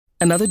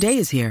Another day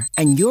is here,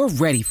 and you're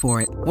ready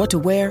for it. What to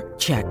wear?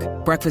 Check.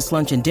 Breakfast,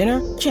 lunch, and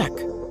dinner? Check.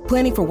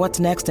 Planning for what's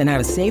next and how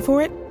to save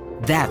for it?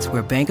 That's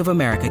where Bank of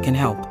America can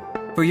help.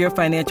 For your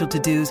financial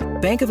to-dos,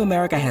 Bank of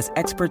America has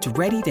experts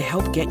ready to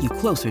help get you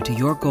closer to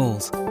your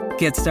goals.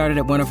 Get started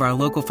at one of our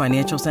local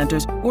financial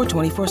centers or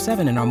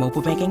 24/7 in our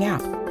mobile banking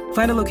app.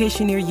 Find a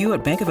location near you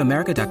at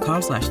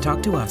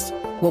bankofamerica.com/talktous.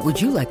 What would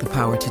you like the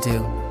power to do?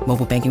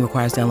 Mobile banking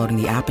requires downloading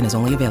the app and is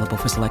only available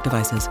for select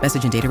devices.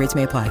 Message and data rates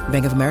may apply.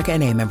 Bank of America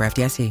N.A., member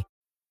FDIC.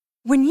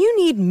 When you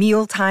need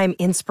mealtime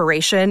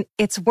inspiration,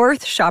 it's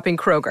worth shopping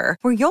Kroger,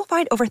 where you'll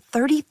find over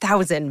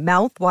 30,000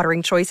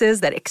 mouth-watering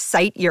choices that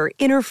excite your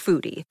inner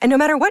foodie. And no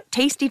matter what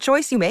tasty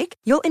choice you make,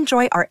 you'll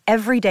enjoy our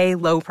everyday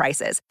low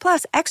prices,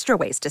 plus extra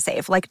ways to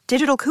save, like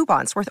digital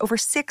coupons worth over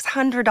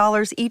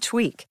 $600 each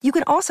week. You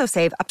can also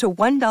save up to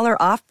 $1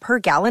 off per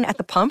gallon at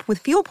the pump with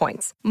fuel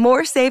points.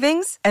 More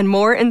savings and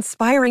more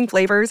inspiring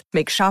flavors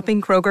make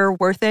shopping Kroger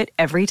worth it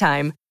every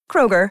time.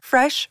 Kroger,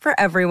 fresh for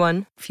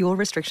everyone. Fuel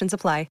restrictions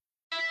apply.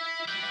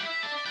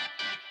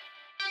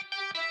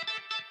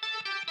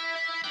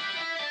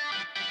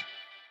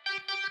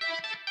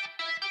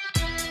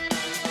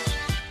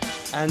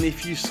 And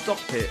if you stop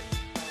it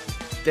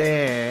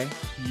there,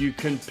 you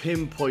can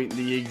pinpoint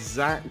the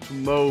exact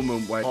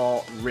moment where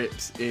heart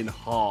rips in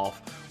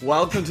half.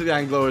 Welcome to the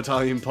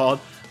Anglo-Italian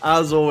Pod.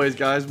 As always,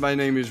 guys, my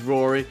name is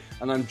Rory,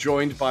 and I'm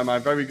joined by my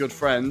very good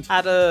friend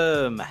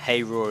Adam.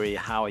 Hey Rory,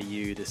 how are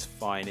you this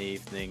fine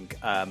evening?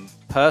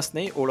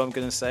 Personally, all I'm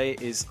going to say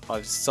is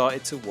I've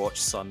started to watch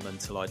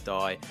Sunderland Till I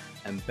Die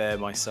and bear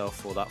myself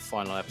for that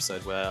final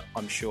episode where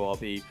I'm sure I'll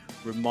be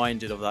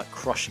reminded of that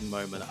crushing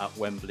moment at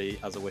Wembley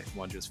as a Wycombe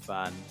Wanderers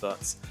fan.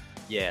 But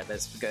yeah,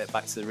 let's get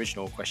back to the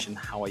original question.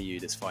 How are you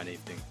this fine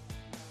evening?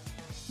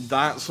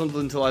 That's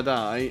Sunderland Till I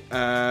Die.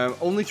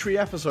 Only 3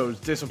 episodes,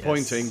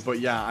 disappointing, Yes. but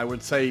yeah, I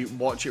would say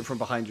watch it from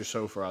behind your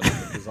sofa,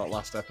 Adam, because that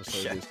last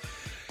episode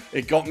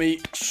it got me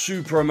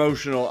super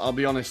emotional, I'll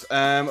be honest.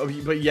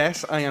 But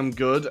yes, I am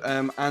good.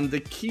 And the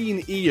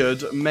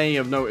keen-eared may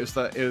have noticed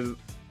that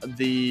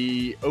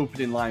the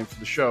opening line for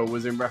the show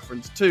was in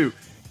reference to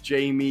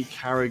Jamie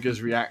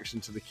Carragher's reaction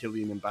to the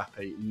Kylian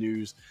Mbappe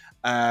news.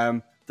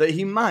 That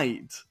he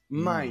might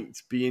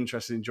be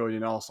interested in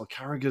joining Arsenal.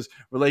 Carragher's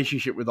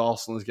relationship with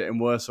Arsenal is getting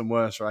worse and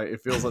worse, right?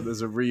 It feels like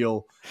there's a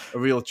real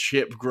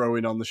chip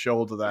growing on the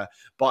shoulder there.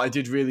 But I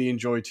did really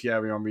enjoy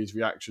Thierry Henry's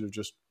reaction of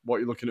just, what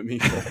you're looking at me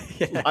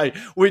for? Yeah.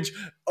 Which,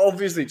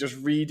 obviously, just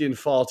reading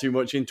far too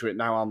much into it,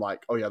 now I'm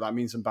like, oh yeah, that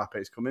means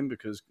Mbappe's coming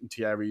because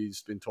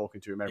Thierry's been talking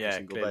to him every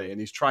single day, and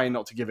he's trying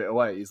not to give it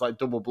away. He's like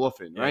double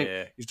bluffing, right?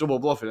 Yeah. He's double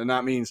bluffing, and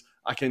that means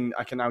I can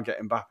now get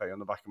Mbappe on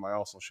the back of my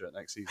Arsenal shirt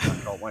next season. I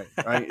can't wait,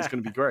 right? It's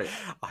going to be great.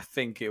 I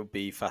think it'll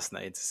be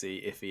fascinating to see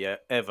if he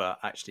ever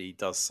actually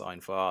does sign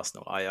for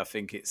Arsenal. I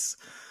think it's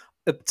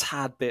a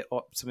tad bit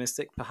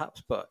optimistic,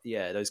 perhaps, but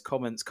yeah, those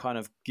comments kind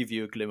of give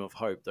you a glimmer of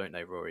hope, don't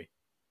they, Rory?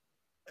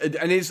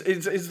 And it's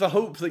the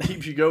hope that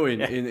keeps you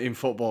going in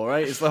football,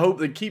 right? It's the hope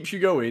that keeps you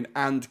going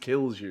and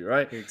kills you,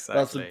 right? Exactly.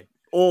 That's the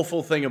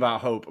awful thing about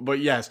hope. But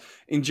yes,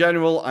 in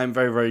general, I'm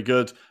very, very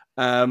good.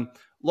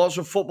 Lots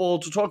of football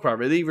to talk about,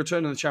 really.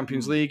 Return of the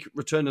Champions League,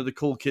 return of the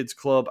Cool Kids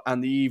Club,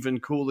 and the Even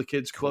Cooler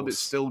Kids Club. It's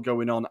still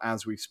going on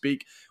as we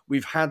speak.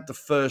 We've had the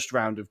first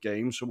round of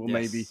games, so we'll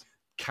maybe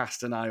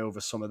cast an eye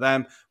over some of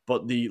them,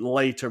 but the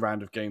later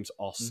round of games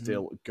are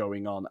still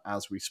going on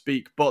as we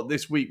speak. But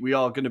this week we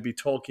are going to be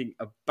talking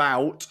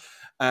about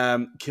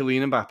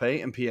Kylian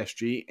Mbappe and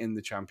PSG in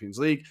the Champions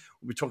League.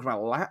 We'll be talking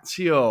about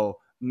Lazio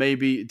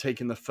maybe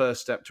taking the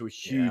first step to a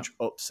huge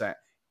upset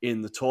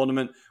in the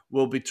tournament.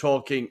 We'll be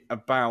talking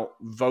about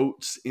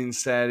votes in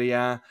Serie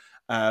A,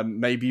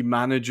 maybe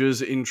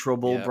managers in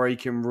trouble,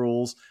 breaking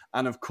rules,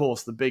 and of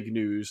course the big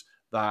news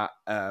that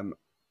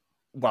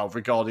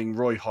regarding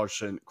Roy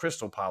Hodgson,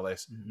 Crystal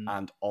Palace,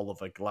 and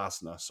Oliver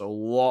Glasner. So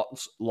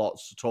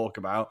lots to talk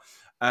about.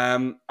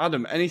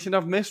 Adam, anything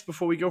I've missed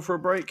before we go for a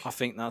break? I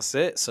think that's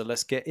it. So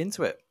let's get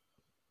into it.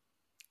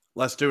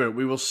 Let's do it.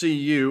 We will see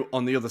you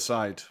on the other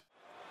side.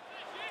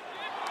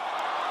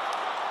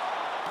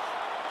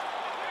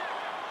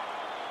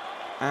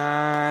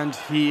 And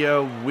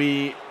here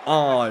we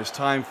are. It's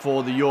time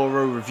for the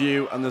Euro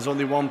review, and there's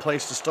only one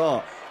place to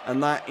start,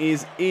 and that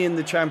is in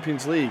the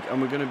Champions League.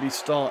 And we're going to be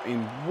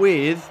starting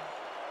with,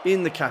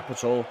 in the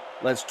capital,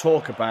 let's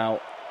talk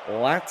about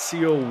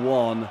Lazio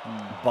 1,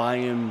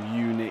 Bayern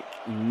Munich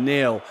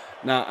 0.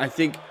 Now, I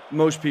think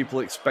most people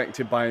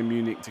expected Bayern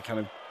Munich to kind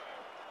of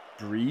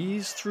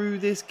breeze through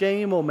this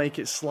game or make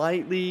it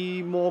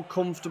slightly more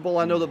comfortable.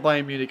 I know that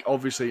Bayern Munich,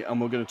 obviously,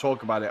 and we're going to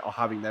talk about it, are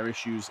having their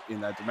issues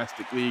in their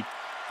domestic league.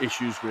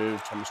 Issues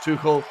with Thomas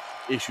Tuchel,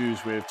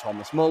 issues with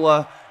Thomas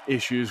Muller,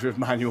 issues with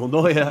Manuel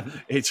Neuer.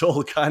 It's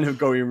all kind of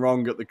going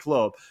wrong at the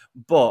club.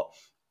 But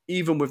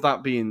even with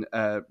that being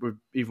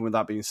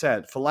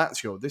said, for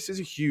Lazio, this is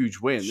a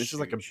huge win. This is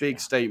like a big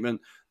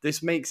statement.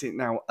 This makes it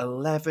now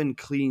 11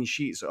 clean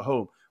sheets at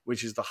home,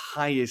 which is the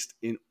highest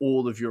in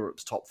all of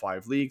Europe's top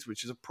 5 leagues,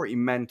 which is a pretty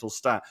mental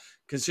stat,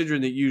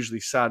 considering that usually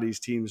Sarri's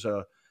teams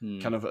are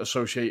kind of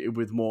associated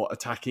with more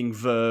attacking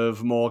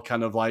verve, more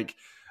kind of like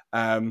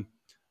gung-ho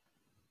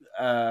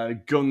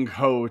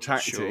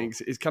tactics.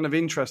 Sure. It's kind of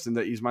interesting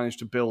that he's managed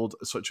to build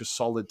such a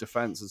solid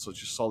defense and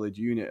such a solid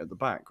unit at the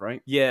back,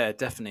 right? Yeah,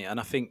 definitely. And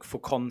I think for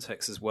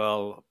context as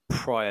well,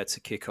 prior to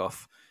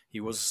kickoff, he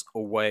was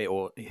away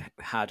or he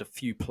had a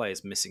few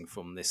players missing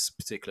from this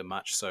particular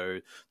match. So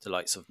the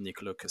likes of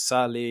Nicolo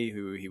Casali,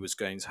 who he was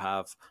going to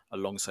have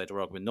alongside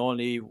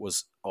Romagnoli,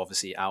 was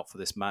obviously out for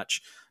this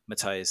match.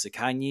 Matteo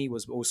Zaccagni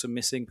was also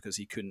missing because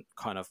he couldn't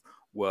kind of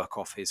work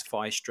off his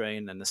thigh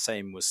strain. And the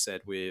same was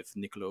said with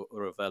Nicolo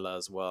Rovella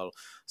as well.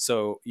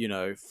 So,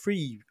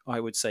 three,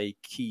 I would say,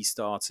 key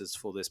starters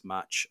for this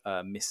match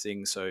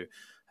missing. So,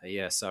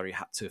 yeah, Sarri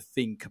had to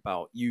think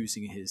about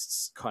using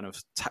his kind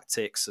of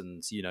tactics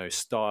and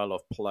style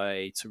of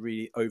play to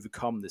really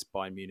overcome this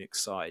Bayern Munich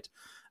side.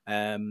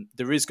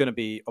 There is going to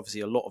be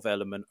obviously a lot of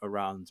element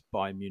around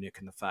Bayern Munich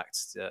and the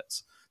fact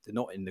that they're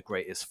not in the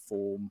greatest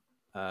form.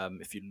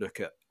 If you look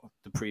at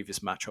the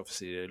previous match,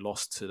 obviously they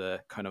lost to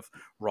their kind of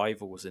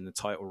rivals in the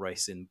title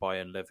race in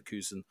Bayern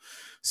Leverkusen,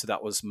 so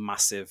that was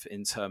massive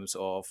in terms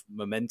of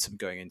momentum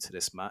going into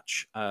this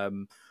match.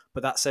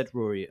 But that said,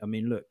 Rory, I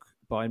mean, look,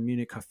 Bayern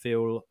Munich, I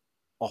feel,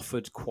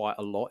 offered quite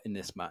a lot in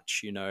this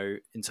match,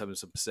 in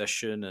terms of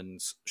possession and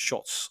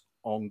shots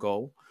on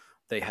goal.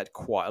 They had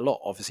quite a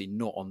lot, obviously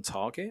not on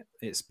target,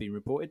 it's been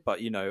reported, but,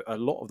 a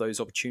lot of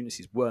those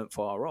opportunities weren't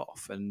far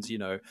off. And,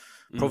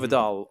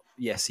 Provedel,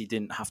 yes, he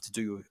didn't have to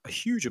do a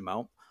huge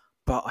amount,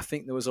 but I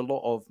think there was a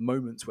lot of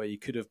moments where you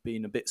could have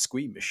been a bit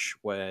squeamish,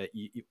 where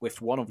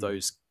if one of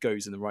those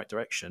goes in the right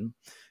direction,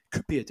 it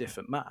could be a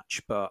different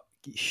match. But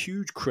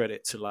huge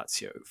credit to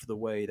Lazio for the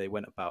way they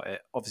went about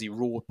it. Obviously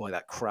roared by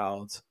that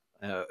crowd.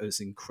 It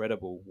was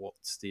incredible what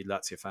the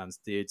Lazio fans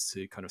did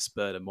to kind of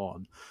spur them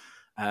on.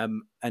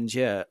 And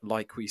yeah,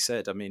 like we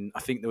said, I mean, I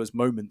think there was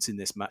moments in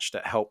this match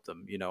that helped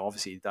them.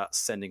 Obviously that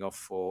sending off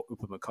for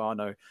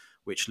Upamecano,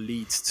 which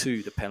leads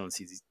to the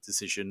penalty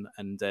decision.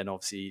 And then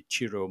obviously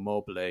Ciro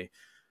Immobile,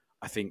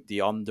 I think the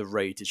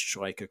underrated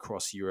striker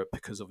across Europe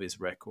because of his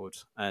record.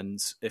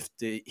 And if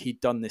he'd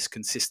done this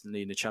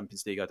consistently in the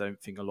Champions League, I don't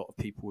think a lot of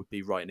people would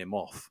be writing him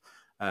off.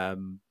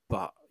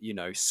 But,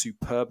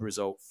 superb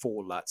result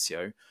for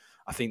Lazio.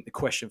 I think the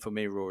question for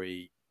me,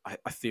 Rory,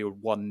 I feel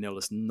 1-0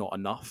 is not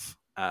enough.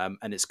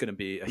 And it's going to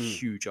be a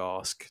huge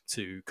ask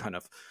to kind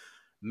of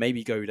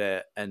maybe go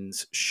there and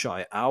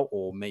shy it out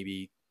or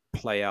maybe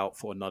play out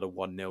for another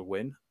 1-0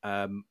 win.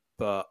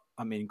 But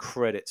I mean,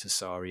 credit to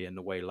Sarri and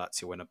the way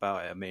Lazio went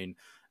about it. I mean,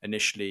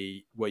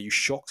 initially, were you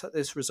shocked at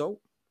this result?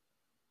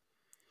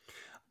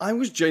 I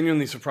was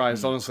genuinely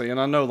surprised, honestly. And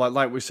I know,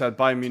 like we said,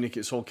 Bayern Munich,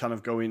 it's all kind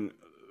of going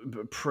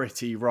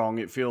pretty wrong.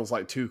 It feels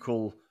like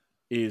Tuchel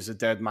is a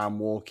dead man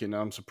walking.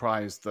 I'm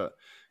surprised that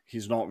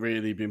he's not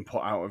really been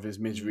put out of his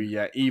misery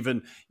yet.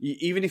 Even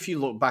if you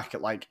look back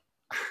at like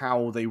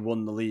how they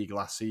won the league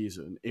last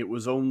season, it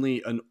was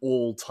only an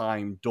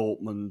all-time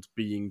Dortmund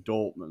being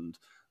Dortmund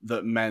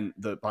that meant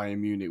that Bayern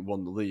Munich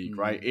won the league,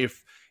 right?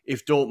 If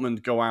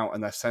Dortmund go out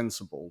and they're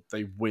sensible,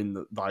 they win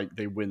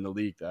the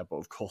league there. But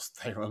of course,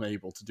 they're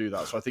unable to do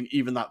that. So I think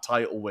even that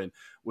title win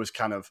was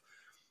kind of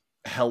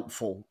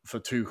helpful for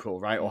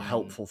Tuchel, right, or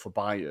helpful for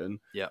Bayern.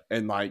 Yeah,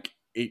 and like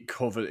it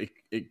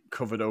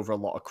covered over a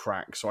lot of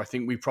cracks. So I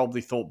think we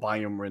probably thought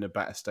Bayern were in a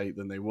better state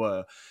than they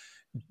were.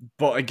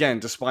 But again,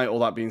 despite all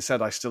that being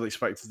said, I still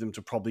expected them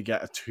to probably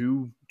get a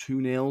 2-0,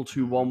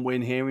 2-1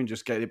 win here and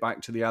just get it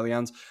back to the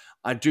Allianz.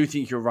 I do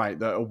think you're right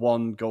that a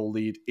 1-goal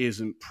lead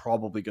isn't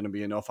probably going to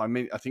be enough. I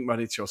mean, I think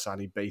Maurizio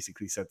Sarri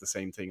basically said the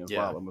same thing as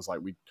well and was like,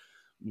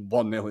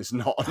 1-0 is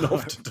not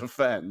enough to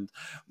defend.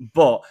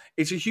 But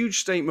it's a huge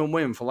statement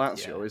win for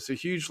Lazio. Yeah. It's a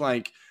huge,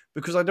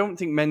 because I don't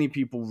think many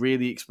people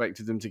really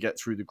expected them to get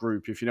through the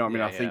group, if you know what I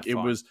mean. I think it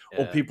was,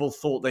 or people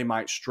thought they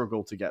might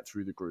struggle to get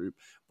through the group,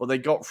 but they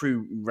got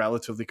through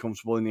relatively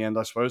comfortable in the end,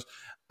 I suppose.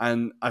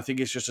 And I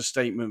think it's just a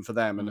statement for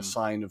them and a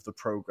sign of the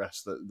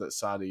progress that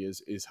Sarri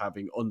is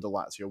having under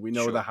Lazio. We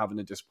know they're having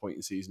a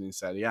disappointing season in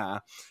Serie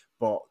A,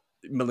 but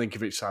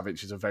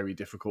Milinkovic-Savic is a very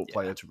difficult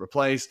player to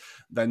replace.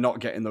 They're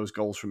not getting those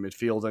goals from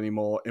midfield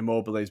anymore.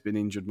 Immobile's been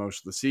injured most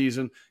of the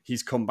season.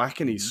 He's come back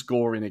and he's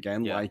scoring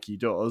again like he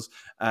does.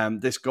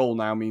 This goal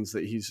now means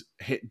that he's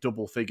hit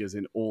double figures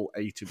in all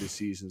 8 of his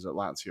seasons at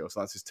Lazio.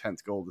 So that's his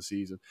 10th goal of the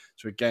season.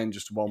 So again,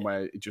 just one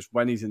where just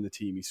when he's in the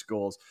team, he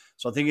scores.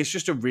 So I think it's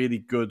just a really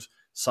good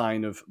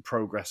sign of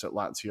progress at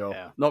Lazio.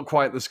 Yeah. Not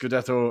quite the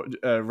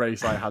Scudetto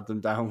race I had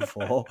them down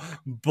for,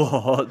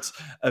 but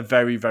a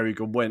very, very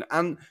good win.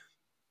 And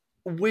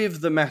with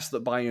the mess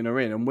that Bayern are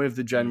in and with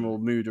the general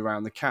mood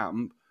around the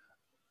camp,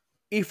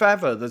 if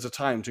ever there's a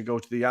time to go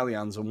to the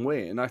Allianz and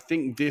win, I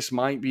think this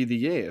might be the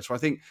year. So I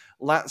think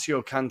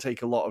Lazio can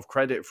take a lot of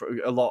credit for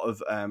a lot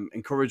of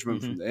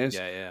encouragement from this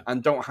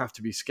and don't have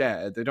to be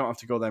scared. They don't have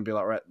to go there and be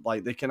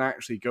like they can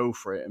actually go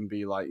for it and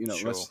be like,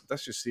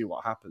 let's just see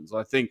what happens.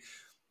 I think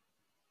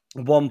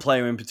one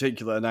player in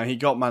particular, now he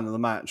got man of the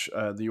match,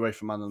 the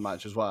UEFA man of the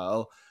match as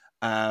well.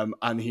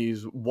 And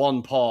he's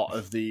one part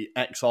of the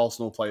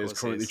ex-Arsenal players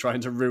currently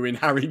trying to ruin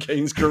Harry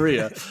Kane's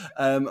career.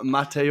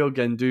 Matteo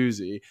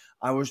Guendouzi,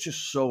 I was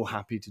just so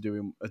happy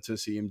to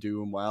see him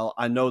doing well.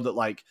 I know that,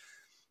 like,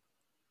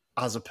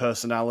 as a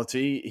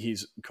personality,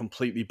 he's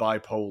completely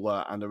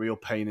bipolar and a real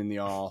pain in the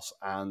arse,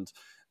 and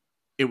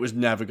it was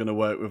never going to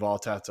work with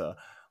Arteta.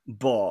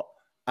 But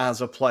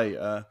as a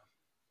player,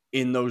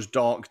 in those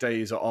dark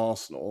days at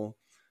Arsenal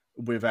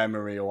with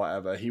Emery or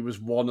whatever, he was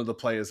one of the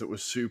players that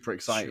was super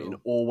exciting,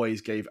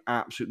 always gave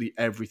absolutely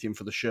everything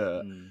for the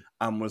shirt,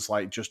 and was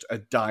like just a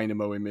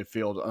dynamo in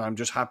midfield. And I'm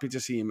just happy to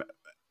see him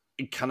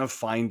kind of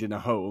finding a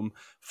home,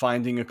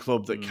 finding a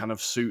club that kind of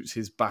suits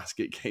his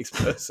basket case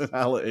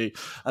personality.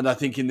 And I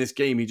think in this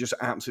game, he just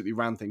absolutely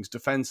ran things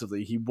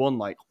defensively. He won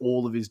like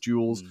all of his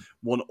duels,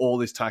 won all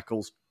his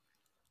tackles.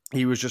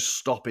 He was just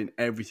stopping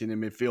everything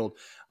in midfield.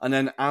 And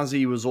then, as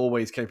he was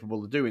always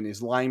capable of doing,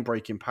 his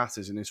line-breaking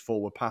passes and his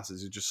forward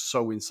passes are just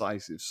so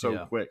incisive,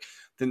 so quick.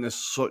 I think there's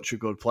such a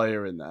good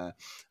player in there.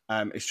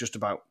 It's just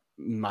about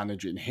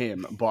managing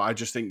him. But I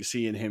just think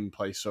seeing him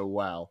play so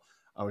well,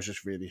 I was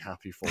just really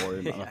happy for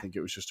him. And I think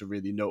it was just a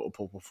really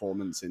notable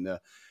performance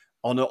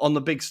on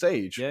the big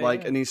stage.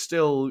 And he's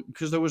still...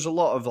 Because there was a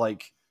lot of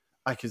like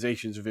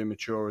accusations of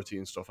immaturity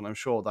and stuff, and I'm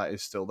sure that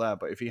is still there.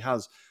 But if he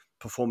has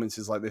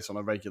performances like this on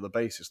a regular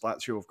basis,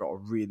 Lazio have got a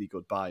really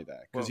good buy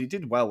there, because he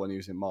did well when he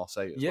was in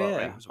Marseille as well.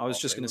 Right? I was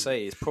just going to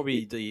say, it's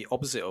probably the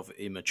opposite of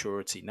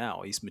immaturity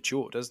now. He's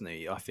matured, doesn't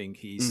he? I think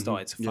he's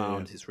started to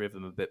find his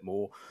rhythm a bit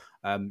more.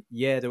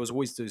 There was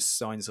always those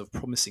signs of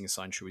promising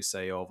signs, shall we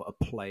say, of a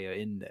player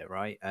in there,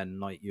 right? And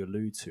like you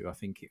allude to, I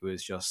think it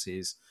was just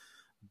his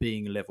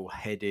being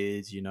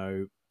level-headed,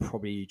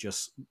 probably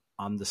just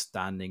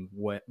understanding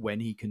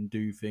when he can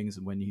do things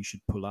and when he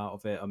should pull out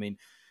of it. I mean,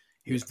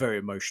 he was very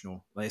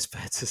emotional. It's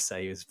fair to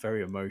say he was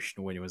very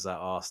emotional when he was at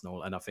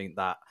Arsenal, and I think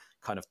that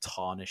kind of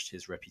tarnished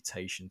his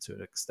reputation to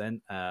an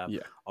extent.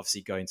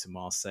 Obviously, going to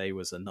Marseille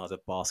was another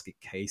basket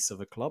case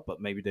of a club,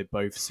 but maybe they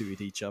both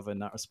suited each other in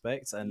that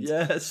respect. And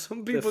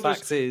some people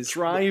just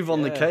thrive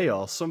on the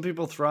chaos. Some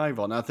people thrive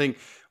on. I think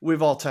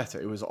with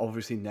Arteta, it was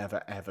obviously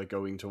never ever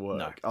going to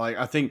work. No.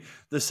 I think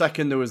the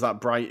second there was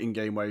that Brighton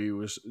game where he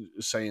was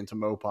saying to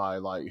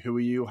Mopai, like, "Who are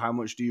you? How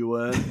much do you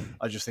earn?"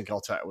 I just think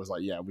Arteta was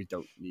like, "Yeah, we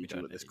don't need you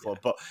at this club."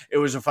 But it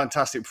was a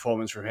fantastic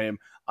performance from him.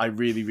 I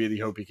really, really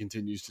hope he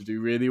continues to do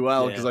really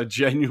well, because I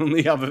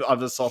genuinely have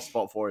a soft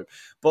spot for him.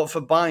 But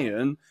for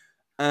Bayern,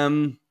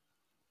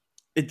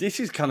 this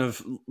is kind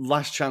of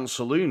last chance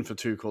saloon for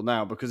Tuchel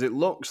now, because it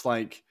looks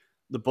like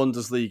the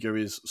Bundesliga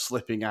is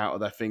slipping out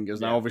of their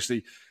fingers. Now,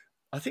 obviously,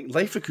 I think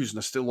Leverkusen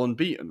are still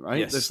unbeaten, right?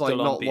 Yes, still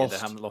unbeaten. They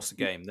haven't lost a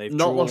game. They've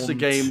not lost a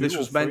game. This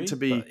was meant to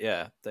be...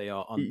 they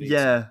are unbeaten.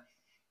 Yeah.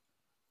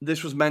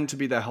 This was meant to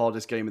be their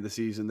hardest game of the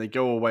season. They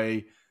go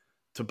away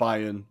to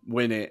Bayern,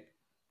 win it,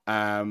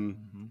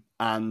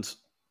 and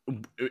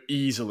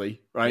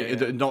easily,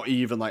 right? Not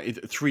even like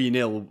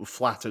 3-0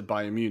 flattered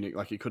Bayern Munich.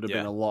 Like, it could have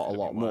been a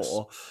lot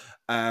more.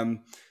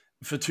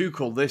 For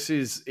Tuchel, this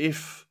is,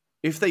 if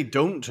they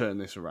don't turn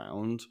this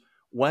around,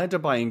 where do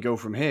Bayern go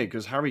from here?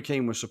 Because Harry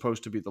Kane was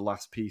supposed to be the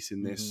last piece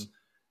in this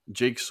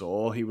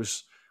jigsaw.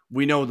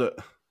 We know that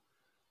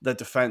their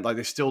defense, like,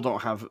 they still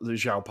don't have the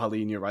João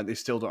Palhinha, right? They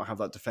still don't have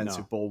that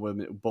defensive ball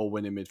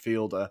winning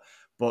midfielder.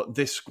 But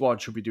this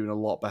squad should be doing a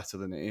lot better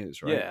than it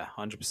is, right? Yeah,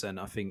 100%.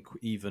 I think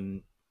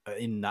even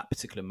in that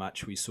particular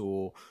match, we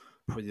saw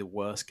probably the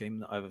worst game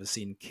that I've ever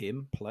seen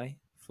Kim play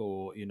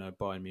for,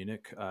 Bayern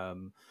Munich.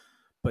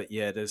 But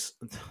yeah, there's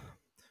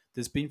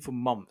been for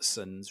months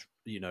and,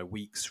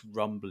 weeks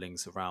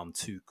rumblings around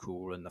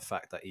Tuchel and the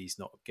fact that he's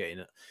not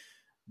getting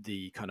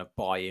the kind of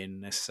buy-in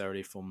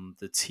necessarily from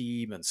the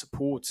team and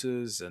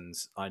supporters. And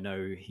I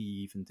know he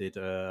even did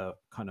a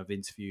kind of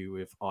interview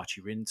with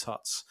Archie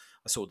Rintuts.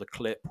 I saw the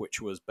clip, which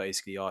was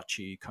basically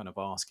Archie kind of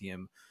asking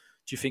him,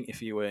 do you think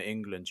if you were in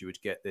England, you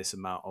would get this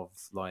amount of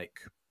like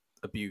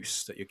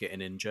abuse that you're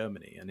getting in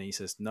Germany? And he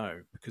says,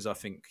 no, because I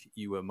think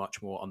you were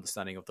much more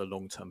understanding of the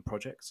long-term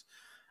project.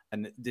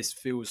 And this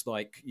feels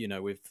like,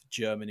 with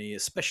Germany,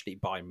 especially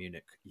Bayern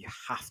Munich, you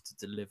have to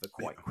deliver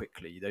quite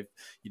quickly.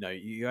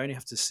 You only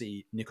have to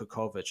see Niko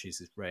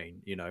Kovac's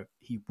reign.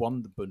 He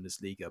won the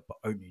Bundesliga, but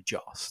only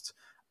just,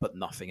 but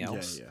nothing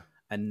else. Yeah.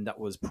 And that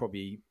was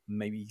probably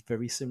maybe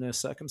very similar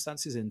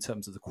circumstances in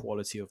terms of the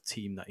quality of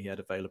team that he had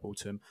available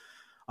to him.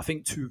 I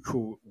think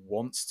Tuchel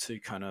wants to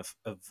kind of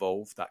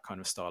evolve that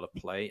kind of style of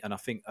play. And I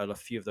think a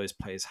few of those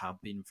players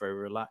have been very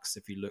relaxed.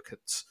 If you look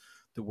at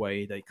the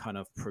way they kind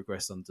of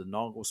progressed under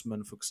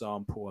Nagelsmann, for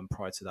example, and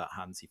prior to that,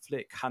 Hansi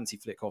Flick. Hansi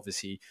Flick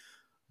obviously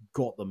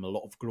got them a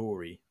lot of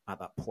glory at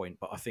that point,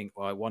 but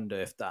I wonder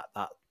if that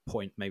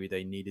point maybe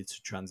they needed to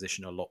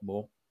transition a lot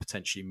more,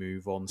 potentially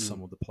move on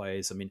some of the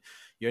players. I mean,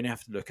 you only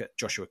have to look at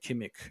Joshua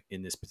Kimmich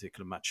in this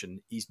particular match,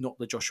 and he's not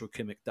the Joshua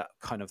Kimmich that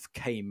kind of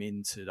came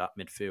into that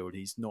midfield.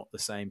 He's not the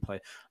same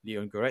player.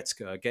 Leon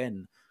Goretzka,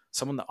 again,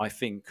 someone that I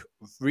think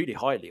really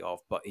highly of,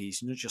 but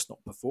he's just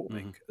not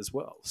performing as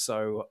well.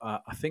 So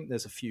I think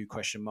there's a few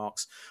question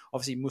marks.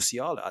 Obviously,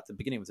 Musiala at the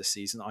beginning of the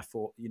season, I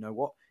thought, you know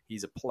what,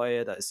 He's a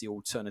player that is the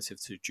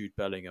alternative to Jude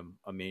Bellingham.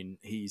 I mean,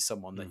 he's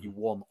someone that you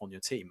want on your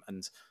team.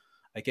 And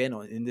again,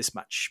 in this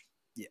match,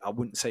 I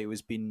wouldn't say it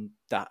was been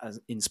that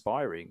as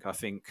inspiring. I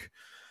think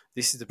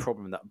this is the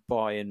problem that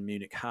Bayern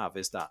Munich have,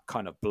 is that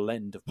kind of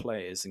blend of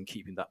players and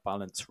keeping that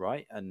balance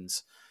right. And,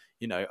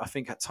 I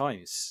think at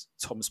times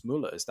Thomas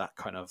Muller is that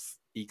kind of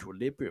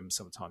equilibrium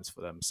sometimes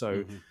for them.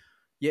 So,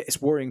 yeah,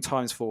 it's worrying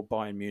times for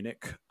Bayern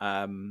Munich.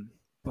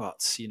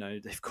 But,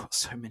 they've got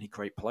so many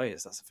great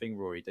players. That's the thing,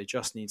 Rory. They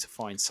just need to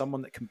find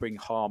someone that can bring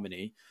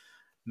harmony.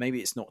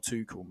 Maybe it's not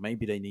Tuchel.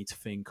 Maybe they need to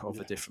think of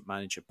a different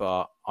manager,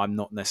 but I'm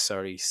not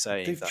necessarily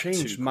saying they've that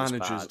changed Tuchel's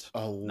managers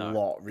bad.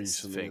 lot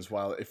recently as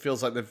well. It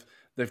feels like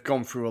they've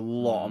gone through a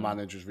lot of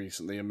managers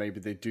recently, and maybe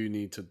they do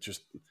need to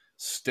just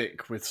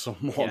stick with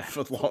someone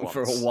for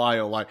a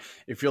while. Like,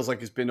 it feels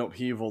like it's been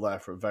upheaval there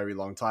for a very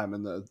long time,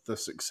 and the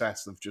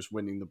success of just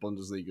winning the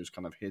Bundesliga has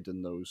kind of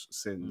hidden those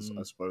sins,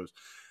 I suppose.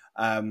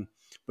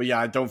 But yeah,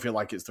 I don't feel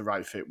like it's the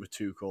right fit with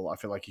Tuchel. I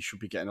feel like he should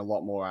be getting a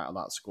lot more out of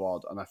that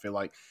squad, and I feel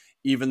like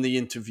even the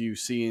interview,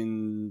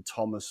 seeing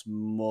Thomas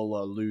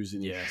Muller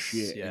losing his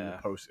shit in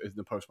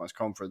the post-match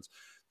conference,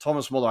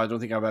 Thomas Muller, I don't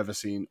think I've ever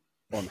seen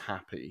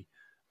unhappy.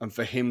 And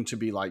for him to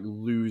be like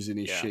losing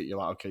his shit, you're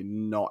like, okay,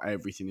 not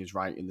everything is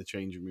right in the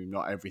changing room.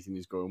 Not everything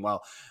is going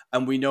well.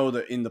 And we know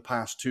that in the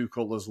past,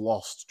 Tuchel has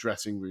lost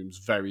dressing rooms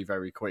very,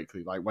 very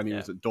quickly. Like when he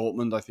was at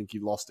Dortmund, I think he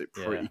lost it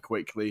pretty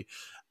quickly.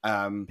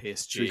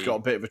 PSG. So he's got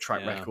a bit of a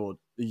track record.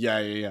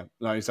 Yeah.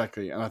 No,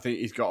 exactly. And I think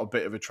he's got a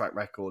bit of a track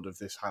record of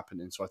this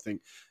happening. So I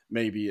think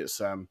maybe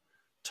it's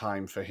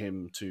time for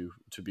him to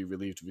be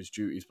relieved of his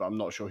duties, but I'm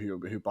not sure who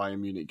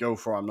Bayern Munich go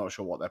for. I'm not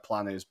sure what their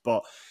plan is,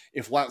 but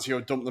if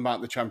Lazio dump them out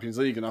of the Champions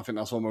League, and I think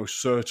that's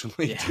almost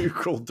certainly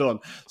Tuchel done,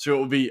 so it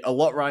will be a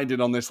lot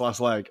riding on this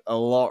last leg, a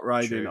lot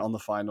riding on the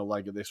final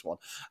leg of this one.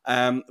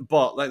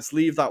 But let's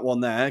leave that one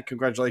there.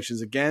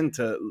 Congratulations again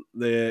to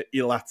the I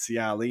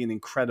Laziali, an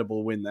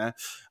incredible win there.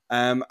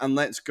 And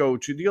let's go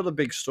to the other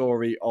big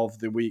story of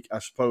the week, I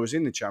suppose,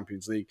 in the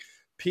Champions League.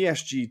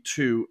 PSG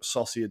 2,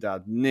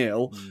 Sociedad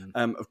 0.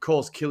 Of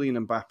course,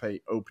 Kylian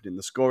Mbappe opening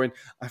the scoring.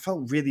 I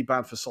felt really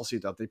bad for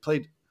Sociedad. They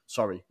played,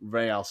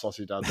 Real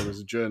Sociedad. There was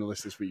a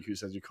journalist this week who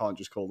said you can't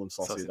just call them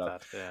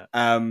Sociedad.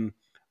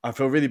 I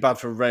feel really bad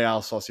for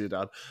Real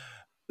Sociedad.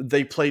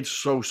 They played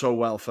so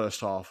well first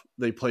half.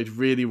 They played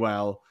really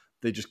well.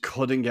 They just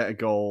couldn't get a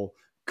goal,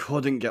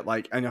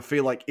 and I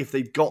feel like if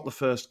they got the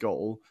first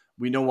goal,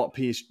 we know what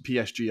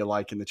PSG are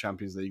like in the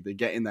Champions League. They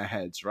get in their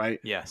heads, right?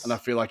 Yes. And I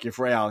feel like if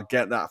Real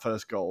get that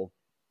first goal,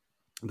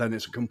 then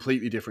it's a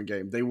completely different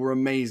game. They were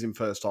amazing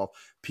first half.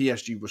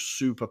 PSG was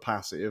super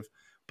passive.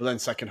 But then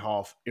second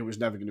half, it was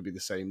never going to be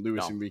the same.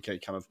 Luis Enrique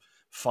kind of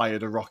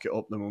fired a rocket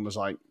up them and was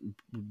like,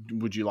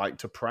 would you like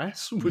to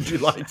press? Would you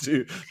like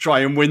to try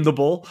and win the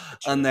ball?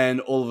 And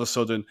then all of a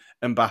sudden,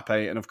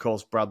 Mbappe and, of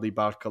course, Bradley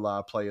Barcola,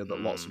 a player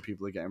that lots of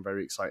people are getting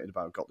very excited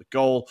about, got the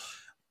goal.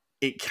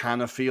 It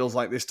kind of feels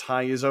like this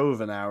tie is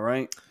over now,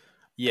 right?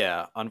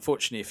 Yeah,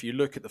 unfortunately, if you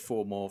look at the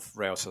form of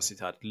Real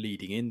Sociedad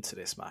leading into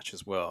this match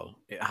as well,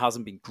 it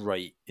hasn't been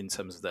great in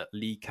terms of that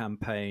league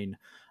campaign.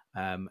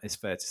 It's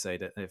fair to say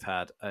that they've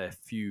had a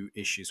few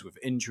issues with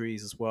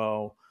injuries as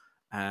well.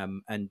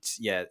 And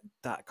yeah,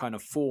 that kind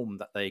of form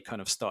that they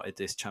kind of started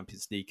this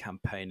Champions League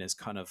campaign has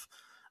kind of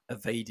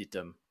evaded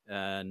them.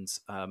 And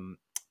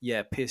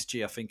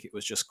PSG, I think it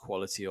was just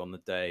quality on the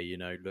day.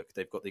 Look,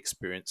 they've got the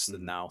experience, the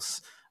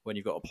nous. When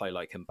you've got a player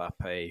like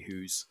Mbappe,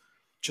 who's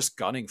just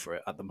gunning for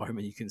it at the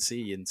moment, you can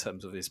see in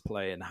terms of his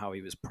play and how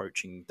he was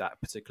approaching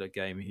that particular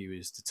game, he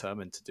was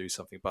determined to do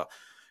something. But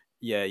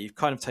yeah, you've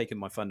kind of taken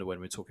my thunder when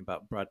we're talking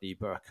about Bradley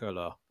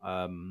Barcola.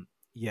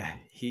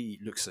 He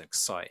looks an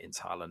exciting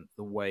talent.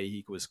 The way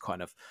he was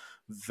kind of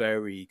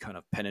very kind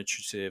of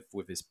penetrative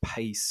with his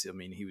pace. I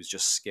mean, he was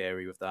just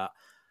scary with that,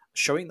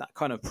 showing that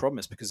kind of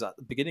promise, because at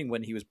the beginning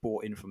when he was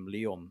brought in from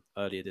Lyon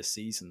earlier this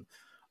season,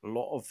 a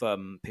lot of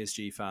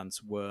PSG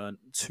fans weren't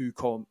too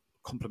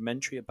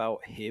complimentary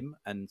about him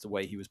and the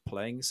way he was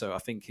playing. So I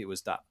think it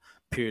was that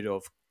period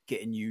of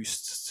getting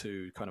used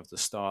to kind of the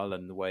style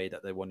and the way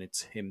that they wanted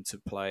him to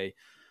play.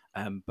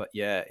 But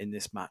yeah, in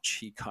this match,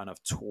 he kind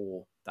of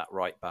tore that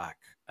right back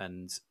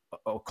and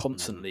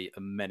constantly a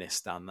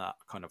menace down that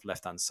kind of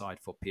left-hand side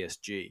for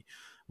PSG,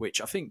 which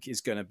I think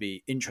is going to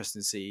be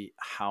interesting to see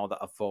how that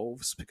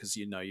evolves, because,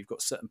 you've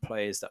got certain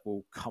players that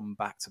will come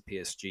back to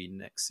PSG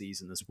next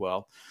season as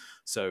well.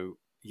 So,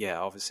 yeah,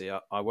 obviously,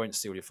 I won't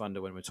steal your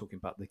thunder when we're talking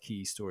about the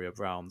key story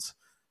around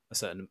a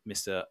certain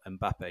Mr.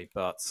 Mbappe.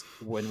 But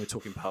when we're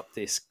talking about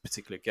this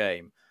particular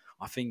game,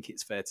 I think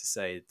it's fair to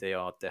say they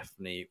are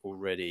definitely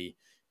already,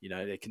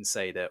 they can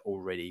say they're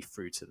already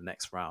through to the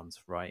next round,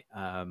 right?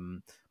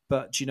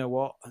 But do you know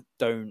what?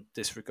 Don't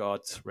disregard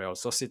Real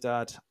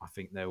Sociedad. I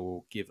think they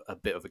will give a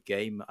bit of a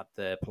game at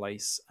their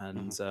place.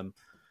 And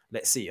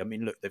let's see. I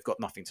mean, look, they've got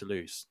nothing to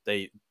lose.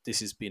 This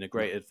has been a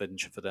great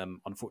adventure for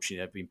them.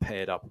 Unfortunately, they've been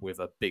paired up with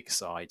a big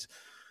side.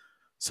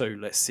 So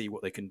let's see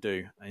what they can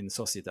do in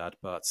Sociedad.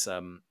 But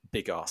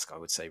big ask, I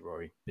would say,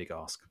 Rory. Big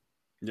ask.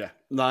 Yeah.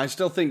 No, I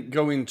still think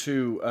going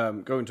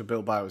to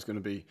Bilbao is going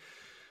to be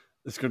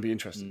It's going to be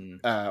interesting.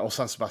 Or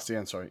San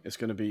Sebastian, sorry. It's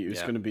going to be.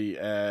 It's going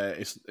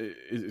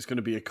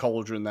to be a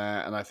cauldron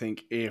there. And I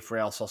think if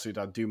Real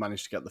Sociedad do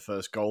manage to get the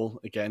first goal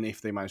again,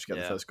 if they manage to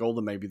get the first goal,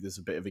 then maybe there's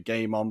a bit of a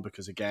game on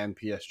because again,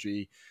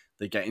 PSG,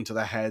 they get into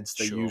their heads.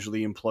 They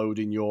usually implode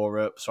in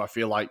Europe. So I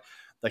feel like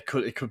it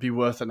could be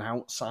worth an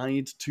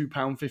outside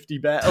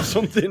 £2.50 bet or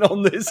something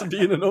on this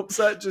being an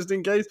upset, just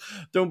in case.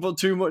 Don't put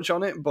too much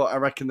on it, but I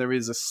reckon there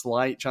is a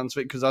slight chance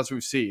of it because as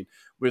we've seen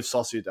with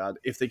Sociedad,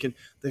 if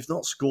they've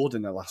not scored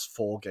in their last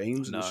 4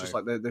 games, and it's just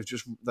like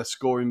their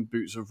scoring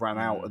boots have ran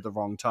out at the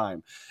wrong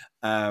time.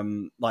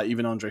 Like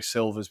even Andre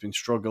Silva's been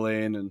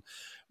struggling,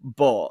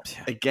 but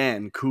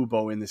again,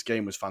 Kubo in this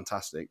game was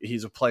fantastic.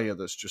 He's a player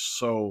that's just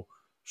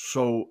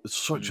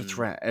such a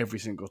threat every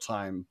single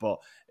time, but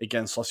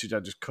again,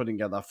 Sociedad just couldn't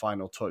get that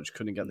final touch,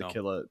 couldn't get the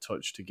killer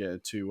touch to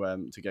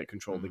get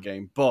control of the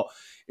game. But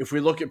if we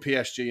look at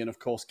PSG and of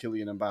course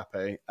Kylian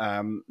Mbappe,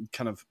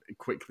 kind of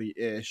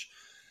quickly-ish,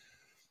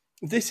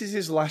 this is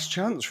his last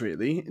chance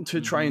really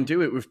to try and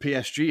do it with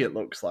PSG. It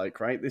looks like,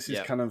 right? This is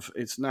kind of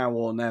it's now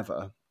or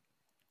never.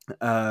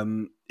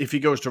 If he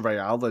goes to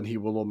Real, then he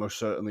will almost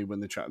certainly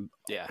win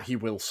he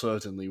will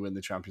certainly win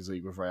the Champions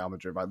League with Real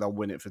Madrid. Right? They'll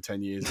win it for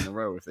 10 years in a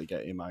row if they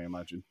get him, I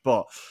imagine.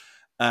 But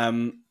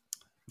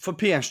for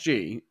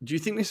PSG, do you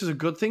think this is a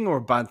good thing or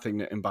a bad thing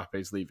that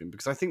Mbappe's leaving?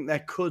 Because I think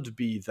there could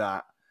be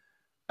that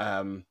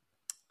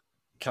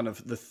kind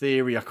of the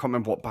theory. I can't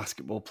remember what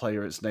basketball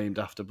player it's named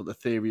after, but the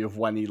theory of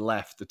when he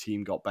left, the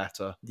team got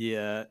better.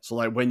 Yeah. So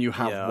like when you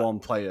have one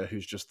player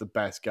who's just the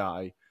best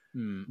guy,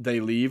 they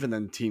leave and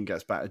then the team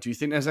gets better. Do you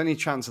think there's any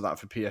chance of that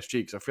for PSG?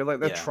 Because I feel like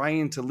they're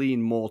trying to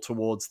lean more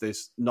towards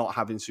this, not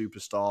having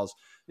superstars,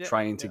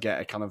 trying to get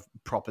a kind of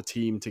proper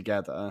team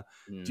together.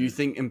 Do you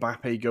think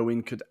Mbappe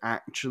going could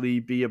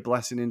actually be a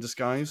blessing in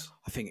disguise?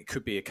 I think it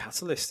could be a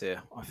catalyst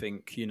here. I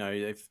think,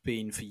 they've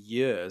been for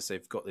years,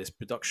 they've got this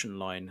production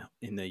line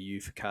in their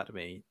youth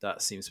academy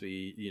that seems to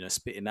be,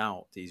 spitting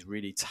out these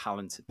really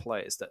talented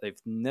players that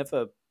they've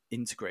never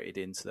integrated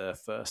into their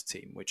first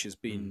team, which has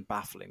been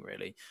baffling,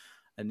 really.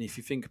 And if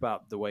you think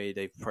about the way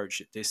they've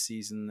approached it this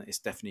season, it's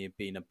definitely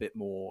been a bit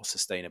more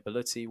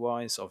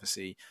sustainability-wise.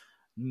 Obviously,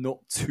 not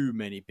too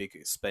many big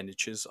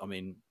expenditures. I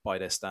mean, by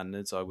their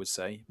standards, I would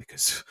say,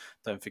 because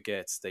don't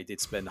forget, they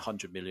did spend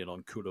 100 million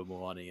on Kolo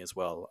Muani as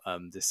well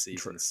this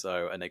season.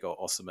 So, and they got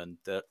Osimhen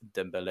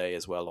Dembele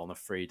as well on a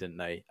free, didn't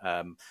they?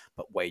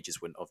 But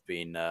wages wouldn't have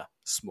been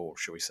small,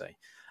 shall we say.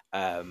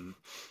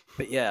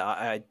 But yeah,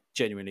 I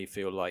genuinely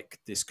feel like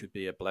this could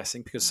be a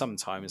blessing because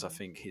sometimes I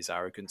think his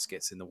arrogance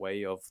gets in the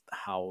way of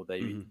how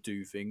they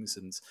do things,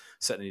 and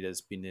certainly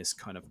there's been this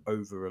kind of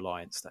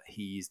over-reliance that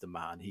he's the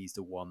man, he's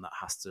the one that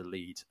has to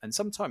lead, and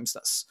sometimes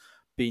that's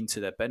been to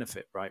their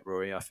benefit, right,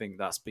 Rory? I think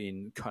that's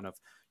been kind of,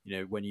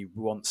 when you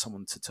want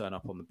someone to turn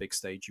up on the big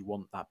stage, you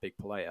want that big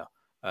player.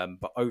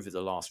 But over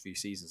the last few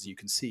seasons, you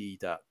can see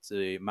that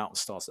the amount of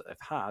stars that they've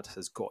had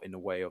has got in the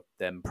way of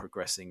them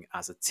progressing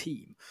as a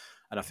team.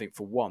 And I think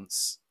for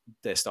once,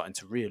 they're starting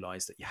to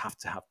realise that you have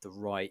to have the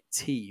right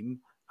team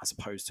as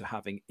opposed to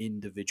having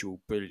individual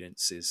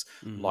brilliances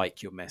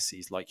like your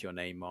Messis, like your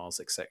Neymars,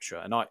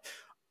 etc. And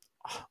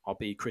I'll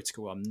be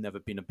critical. I've never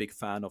been a big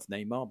fan of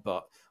Neymar,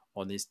 but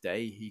on his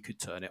day, he could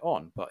turn it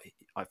on. But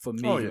for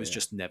me, he was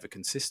just never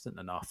consistent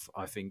enough.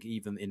 I think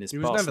even in his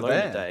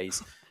Barcelona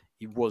days,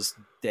 he was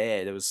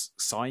there. There was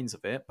signs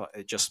of it, but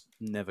it just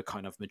never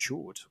kind of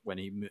matured when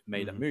he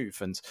made a move.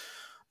 And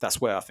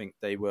that's where I think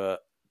they were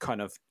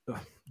kind of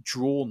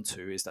drawn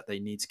to, is that they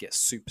need to get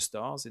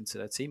superstars into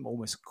their team,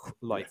 almost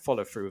like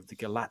follow through of the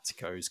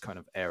Galacticos kind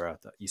of era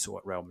that you saw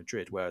at Real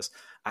Madrid. Whereas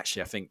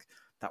actually, I think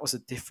that was a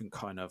different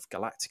kind of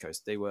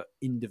Galacticos. They were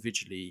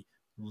individually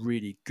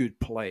really good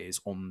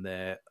players on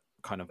their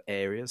kind of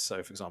areas.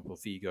 So, for example,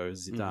 Figo,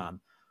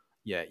 Zidane,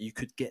 you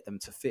could get them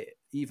to fit.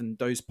 Even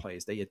those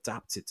players, they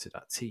adapted to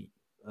that team.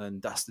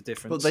 And that's the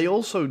difference. But they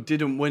also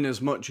didn't win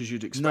as much as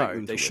you'd expect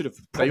them to. They should have.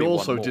 They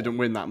also didn't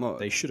win that much.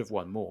 They should have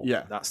won more.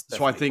 Yeah, that's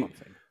so I think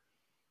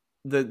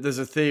there's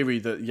a theory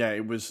that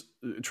it was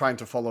trying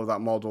to follow that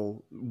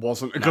model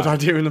wasn't a good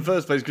idea in the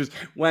first place. Because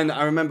when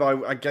I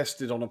remember I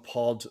guested on a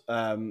pod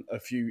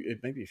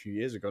maybe a few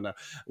years ago now,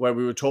 where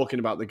we were talking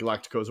about the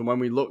Galacticos, and when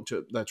we looked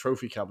at their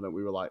trophy cabinet,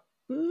 we were like,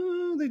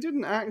 they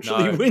didn't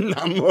actually win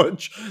that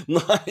much.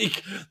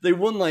 Like, they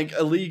won like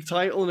a league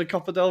title and a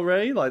Copa del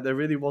Rey. Like, there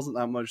really wasn't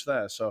that much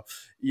there. So,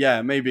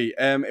 yeah, maybe.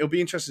 It'll be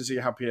interesting to see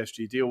how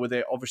PSG deal with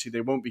it. Obviously,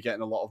 they won't be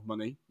getting a lot of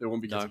money. They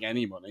won't be getting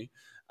any money.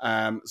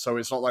 So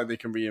it's not like they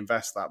can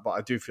reinvest that. But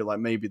I do feel like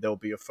maybe there'll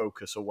be a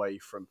focus away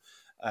from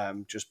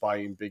just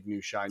buying big,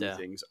 new, shiny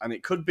things. And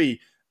it could be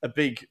a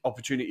big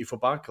opportunity for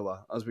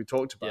Barcola, as we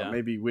talked about. Yeah.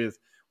 Maybe with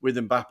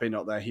Mbappe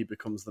not there, he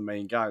becomes the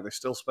main guy. They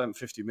still spent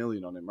 50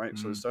 million on him, right?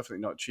 So it's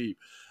definitely not cheap.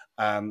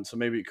 So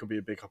maybe it could be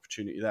a big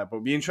opportunity there. But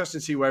it'll be interesting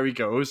to see where he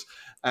goes.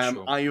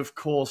 Sure. I, of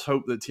course,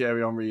 hope that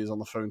Thierry Henry is on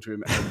the phone to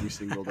him every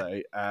single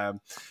day.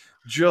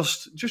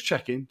 Just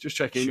checking,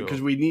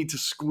 because we need to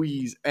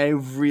squeeze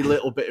every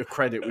little bit of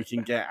credit we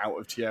can get out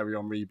of Thierry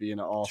Henry being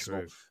at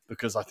Arsenal,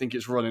 because I think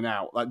it's running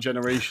out. That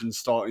generation's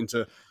starting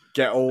to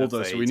get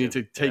older, so we need to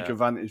him. take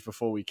advantage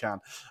before we can.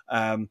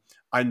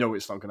 I know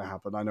it's not going to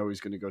happen. I know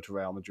he's going to go to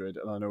Real Madrid,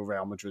 and I know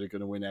Real Madrid are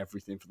going to win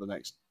everything for the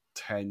next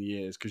 10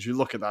 years. Because you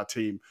look at that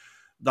team,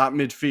 that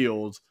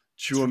midfield,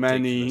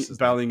 Tchouaméni,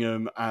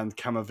 Bellingham, and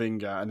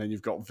Camavinga, and then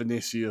you've got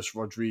Vinicius,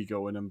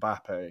 Rodrigo, and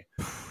Mbappe.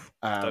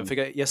 Don't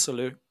forget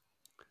Yeselu.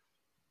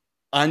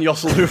 And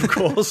Yosselu, of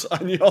course.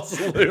 And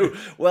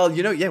Yosselu. Well,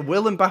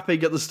 will Mbappe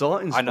get the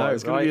starting spot? I know,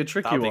 it's going to be a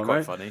tricky one,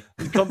 right? That'd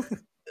be quite funny.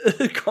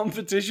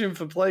 Competition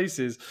for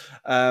places.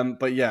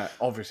 But yeah,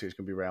 obviously it's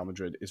going to be Real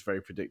Madrid. It's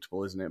very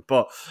predictable, isn't it?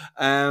 But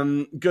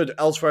good.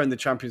 Elsewhere in the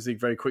Champions League,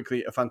 very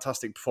quickly, a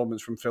fantastic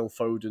performance from Phil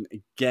Foden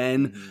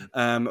again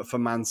for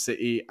Man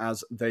City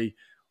as they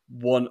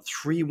won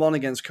 3-1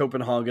 against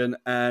Copenhagen.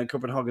 And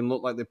Copenhagen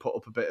looked like they put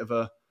up a bit of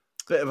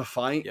a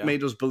fight,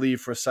 made us believe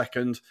for a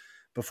second.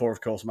 Before,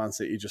 of course, Man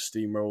City just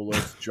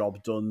steamrolled,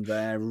 job done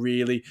there,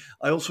 really.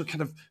 I also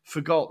kind of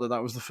forgot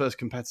that was the first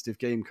competitive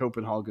game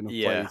Copenhagen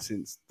have played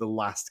since the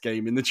last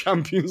game in the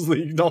Champions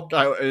League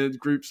knockout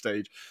group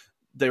stage.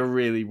 They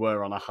really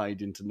were on a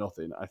hide into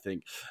nothing, I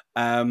think.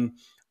 And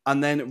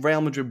then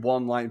Real Madrid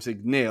 1,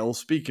 Leipzig 0.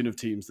 Speaking of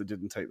teams that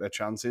didn't take their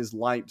chances,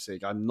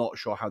 Leipzig, I'm not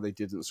sure how they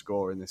didn't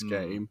score in this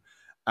game.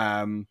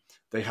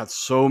 They had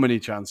so many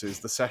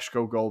chances. The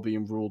Seshko goal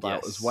being ruled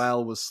out as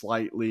well was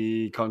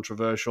slightly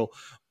controversial,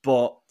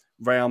 but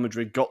Real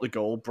Madrid got the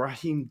goal.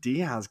 Brahim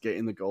Diaz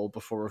getting the goal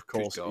before, of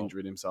course,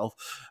 injuring himself.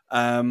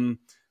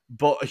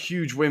 But a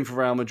huge win for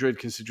Real Madrid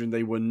considering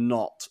they were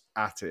not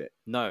at it.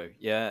 No,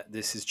 yeah,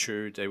 this is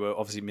true. They were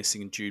obviously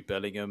missing Jude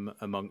Bellingham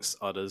amongst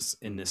others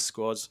in this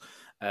squad.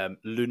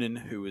 Lunin,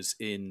 who was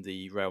in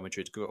the Real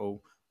Madrid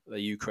goal, the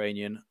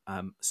Ukrainian,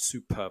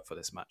 superb for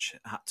this match.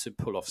 Had to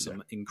pull off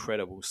some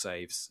incredible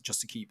saves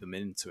just to keep them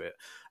into it.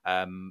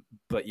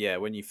 But yeah,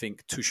 when you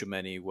think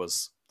Tchouaméni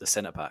was the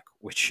centre-back,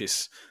 which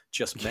is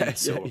just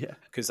mental,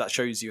 because that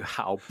shows you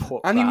how poor.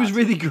 And he was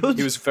really good.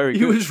 He was very good.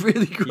 He was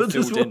really good.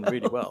 He filled in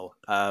really well.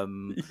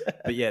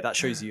 But yeah, that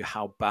shows you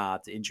how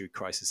bad the injury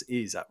crisis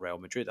is at Real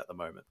Madrid at the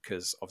moment,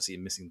 because obviously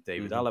missing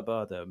David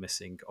Alaba, they're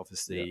missing,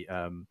 obviously,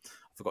 I've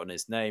forgotten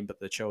his name, but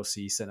the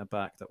Chelsea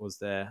centre-back that was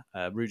there,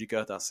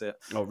 Rudiger, that's it.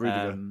 Oh,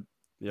 Rudiger.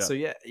 So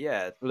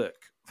look,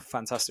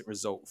 fantastic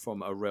result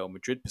from a Real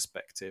Madrid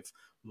perspective.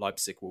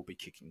 Leipzig will be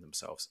kicking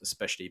themselves,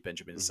 especially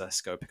Benjamin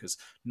Sesko, because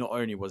not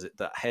only was it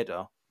that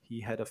header, he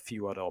had a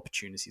few other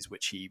opportunities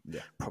which he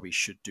probably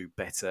should do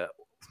better,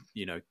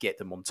 get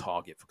them on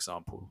target, for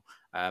example.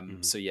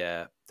 So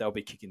yeah, they'll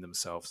be kicking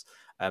themselves.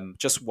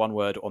 Just one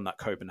word on that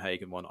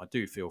Copenhagen one. I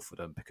do feel for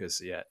them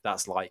because,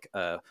 that's like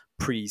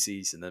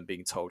pre-season and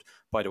being told,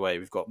 by the way,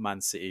 we've got Man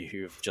City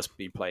who have just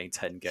been playing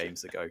 10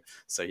 games ago.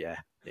 So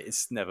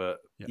it's never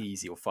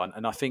easy or fun.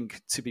 And I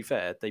think, to be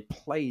fair, they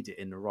played it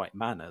in the right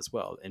manner as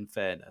well, in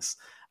fairness.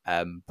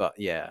 But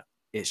yeah,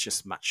 it's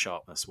just match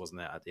sharpness,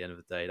 wasn't it? At the end of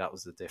the day, that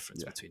was the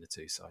difference between the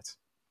two sides.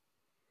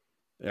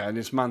 Yeah, and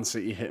it's Man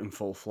City hitting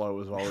full flow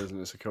as well, isn't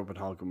it? So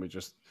Copenhagen,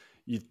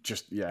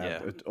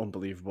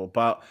 unbelievable.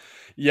 But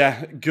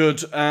yeah,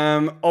 good.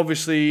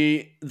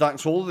 Obviously,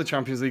 that's all of the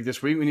Champions League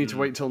this week. We need to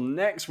wait till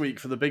next week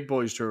for the big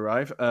boys to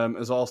arrive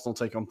as Arsenal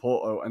take on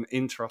Porto and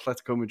Inter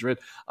Atletico Madrid.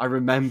 I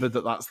remembered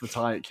that's the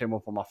tie. It came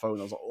up on my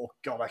phone. I was like, oh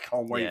God, I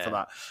can't wait for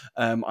that.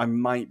 I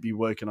might be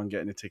working on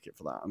getting a ticket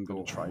for that. I'm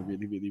going to try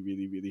really, really,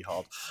 really, really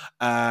hard.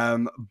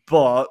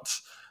 But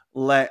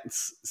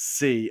let's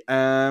see.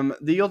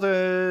 The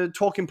other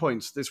talking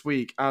points this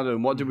week,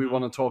 Adam, what do we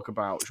want to talk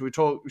about?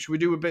 Should we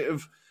do a bit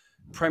of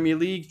Premier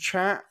League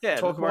chat? Yeah,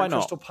 talk why about not?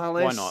 Crystal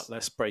Palace? Why not?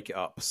 Let's break it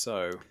up.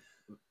 So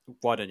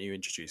why don't you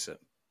introduce it?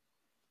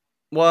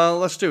 Well,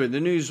 let's do it. The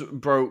news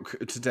broke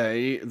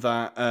today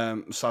that,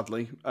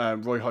 sadly,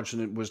 Roy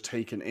Hodgson was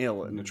taken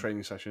ill in a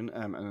training session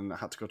and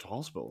had to go to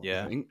hospital,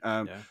 I think.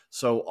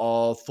 So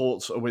our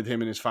thoughts are with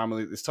him and his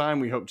family at this time.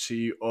 We hope to see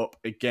you up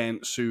again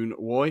soon,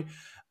 Roy.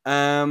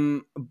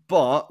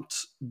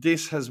 But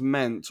this has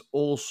meant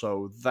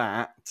also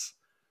that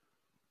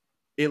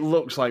it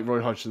looks like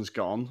Roy Hodgson's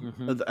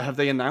gone. Have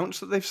they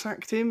announced that they've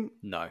sacked him?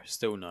 No,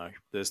 still no.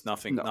 There's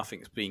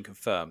nothing's been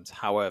confirmed.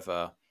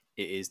 However,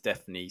 it is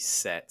definitely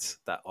set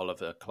that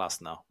Oliver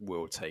Glasner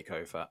will take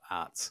over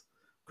at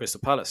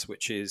Crystal Palace,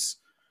 which is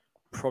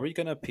probably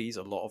going to appease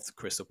a lot of the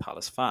Crystal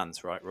Palace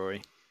fans, right,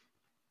 Rory?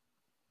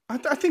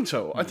 I think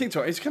so. I think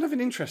so. It's kind of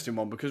an interesting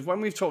one because when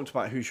we've talked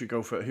about who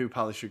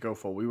Palace should go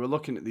for, we were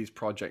looking at these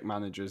project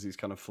managers, these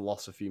kind of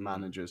philosophy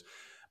managers,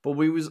 but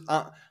we was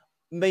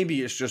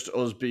maybe it's just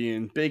us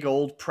being big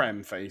old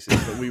Prem faces,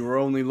 but we were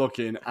only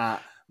looking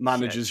at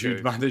managers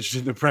who'd managed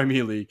in the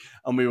Premier League,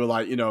 and we were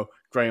like,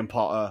 Graham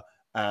Potter,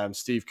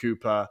 Steve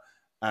Cooper.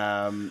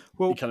 Kind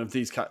of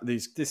these.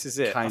 This is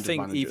it. I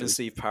think even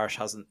Steve Parish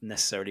hasn't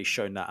necessarily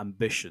shown that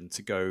ambition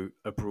to go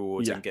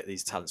abroad and get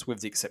these talents,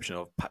 with the exception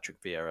of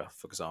Patrick Vieira,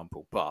 for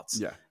example. But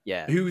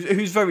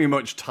who's very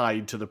much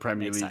tied to the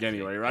Premier League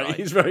anyway, right?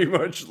 He's very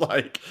much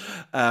like.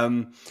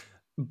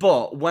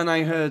 But when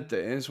I heard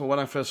this, when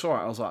I first saw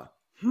it, I was like,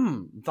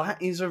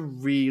 that is a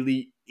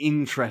really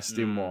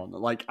interesting one.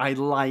 Like, I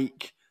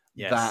like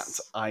that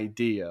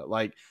idea.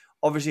 Like,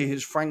 obviously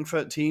his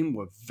Frankfurt team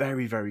were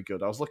very, very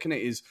good. I was looking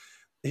at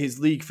his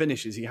league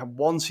finishes. He had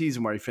one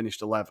season where he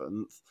finished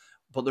 11th,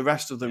 but the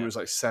rest of them was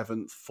like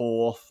 7th,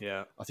 4th.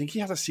 Yeah. I think he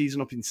had a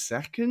season up in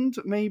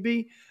 2nd,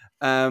 maybe.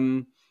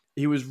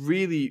 He was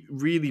really,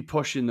 really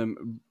pushing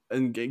them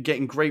and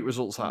getting great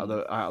results out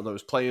of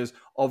those players.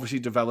 Obviously,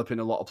 developing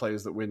a lot of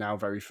players that we're now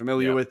very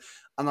familiar with.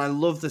 And I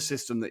love the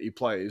system that he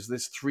plays.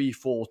 This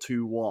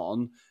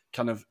 3-4-2-1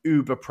 kind of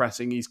uber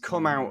pressing. He's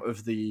come out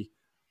of a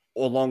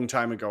long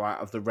time ago out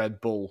of the Red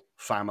Bull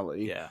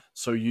family. Yeah.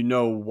 So you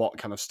know what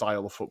kind of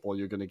style of football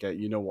you're going to get.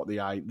 You know what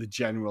the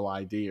general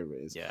idea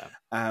is. Yeah.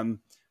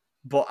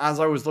 But as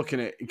I was looking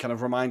at, kind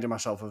of reminding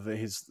myself of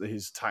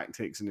his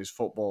tactics and his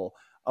football,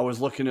 I was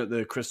looking at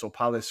the Crystal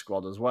Palace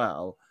squad as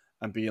well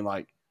and being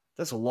like,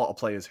 there's a lot of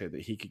players here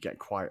that he could get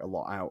quite a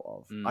lot out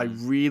of. I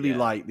really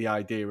like the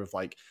idea of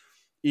like,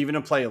 even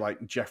a player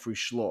like Jeffrey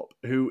Schlupp,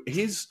 who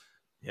his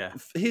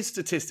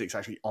statistics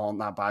actually aren't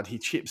that bad. He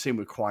chips in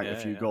with quite a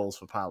few goals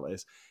for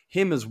Palace.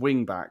 Him as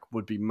wing back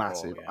would be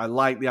massive. I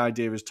like the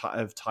idea of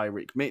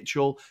Tyreek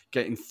Mitchell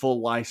getting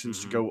full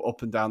license to go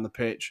up and down the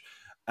pitch.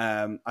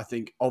 I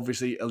think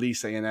obviously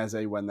Elise and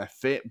Eze, when they're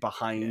fit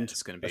behind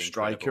a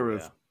striker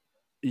of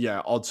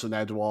Odsonne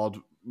Edouard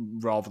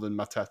rather than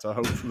Mateta,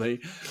 hopefully.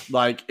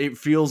 Like, it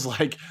feels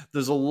like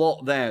there's a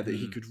lot there that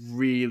he could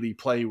really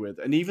play with.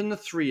 And even the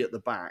three at the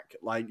back,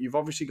 like, you've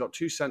obviously got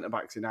two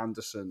centre-backs in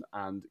Anderson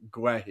and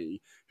Guehi,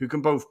 who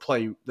can both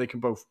play. They can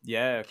both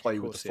play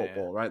with the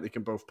football, right? They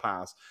can both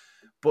pass.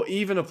 But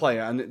even a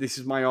player, and this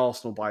is my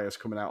Arsenal bias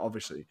coming out,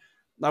 obviously.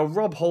 Now,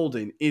 Rob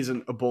Holding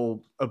isn't a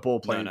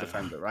ball-playing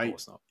defender, right? Of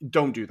course not.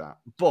 Don't do that.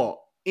 But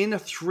in a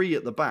three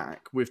at the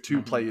back with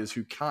two players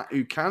who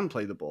can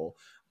play the ball,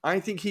 I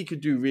think he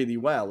could do really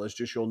well as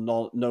just your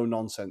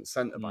no-nonsense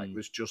centre-back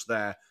that's just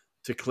there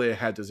to clear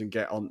headers and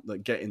get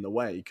in the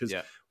way. Because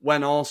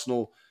when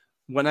Arsenal,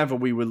 whenever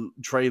we were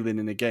trailing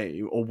in a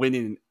game or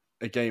winning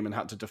a game and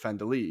had to defend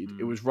a lead,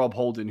 it was Rob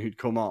Holding who'd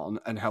come on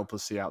and help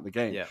us see out the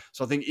game.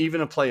 So I think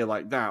even a player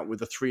like that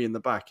with a three in the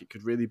back, it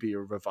could really be a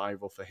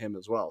revival for him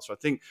as well. So I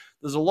think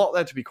there's a lot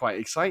there to be quite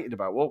excited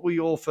about. What were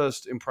your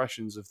first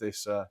impressions of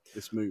this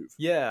move?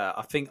 Yeah,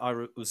 I think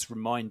I was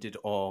reminded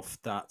of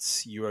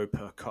that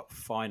Europa Cup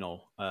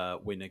final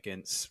win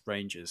against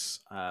Rangers,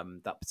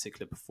 that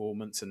particular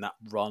performance and that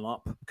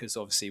run-up, because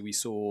obviously we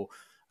saw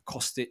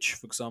Kostic,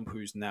 for example,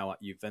 who's now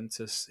at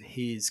Juventus,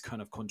 his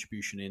kind of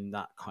contribution in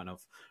that kind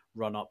of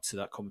run up to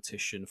that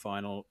competition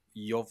final.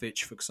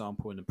 Jovic, for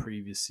example, in the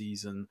previous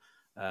season,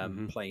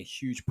 playing a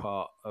huge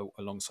part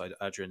alongside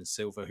Adrian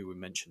Silva, who we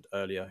mentioned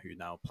earlier, who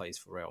now plays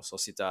for Real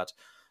Sociedad.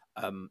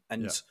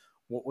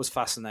 What was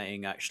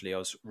fascinating, actually, I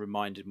was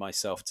reminded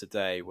myself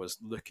today, was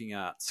looking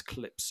at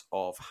clips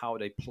of how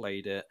they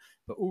played it,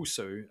 but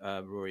also,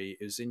 Rory,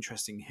 it was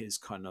interesting his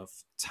kind of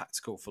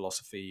tactical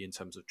philosophy in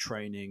terms of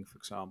training, for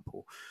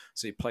example.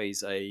 So he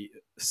plays a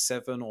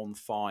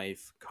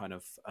 7-on-5 kind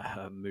of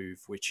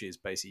move, which is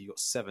basically you've got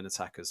 7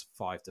 attackers,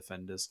 5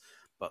 defenders.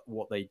 But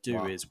what they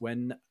do is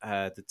when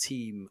the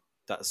team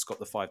that's got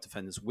the 5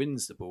 defenders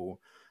wins the ball,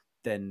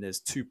 then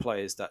there's 2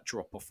 players that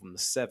drop off from the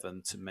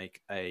 7 to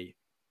make a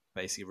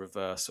basically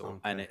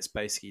reversal, and it's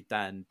basically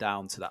then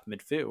down to that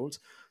midfield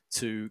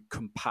to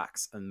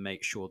compact and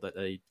make sure that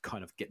they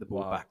kind of get the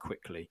ball back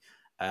quickly,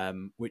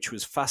 which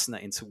was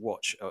fascinating to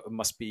watch. It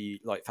must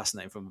be like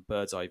fascinating from a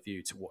bird's eye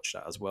view to watch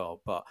that as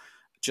well, but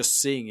just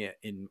seeing it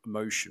in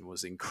motion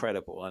was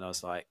incredible. And I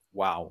was like,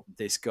 wow,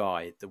 this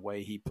guy, the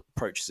way he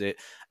approaches it,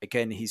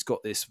 again, he's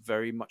got this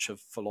very much of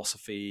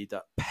philosophy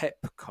that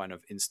Pep kind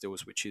of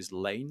instills, which is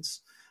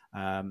lanes.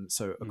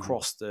 So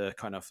across the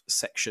kind of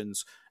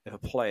sections, if a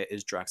player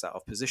is dragged out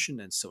of position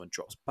and someone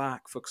drops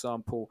back, for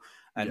example.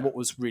 And what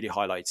was really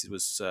highlighted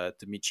was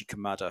Dmitry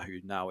Kamada, who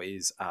now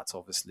is at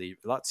obviously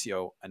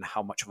Lazio, and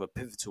how much of a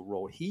pivotal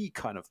role he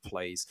kind of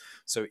plays.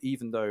 So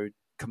even though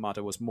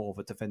Kamada was more of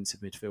a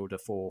defensive midfielder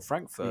for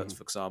Frankfurt,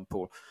 for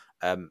example,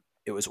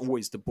 it was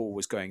always the ball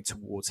was going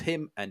towards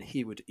him, and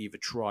he would either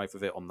drive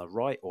with it on the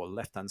right or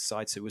left-hand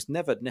side. So it was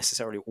never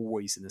necessarily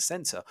always in the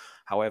centre.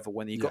 However,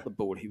 when he got the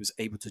ball, he was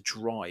able to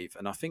drive.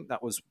 And I think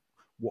that was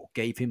what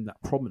gave him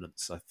that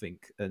prominence, I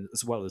think, and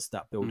as well as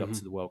that build-up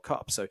to the World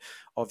Cup. So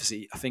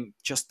obviously, I think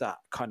just that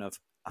kind of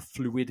a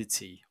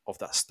fluidity of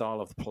that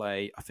style of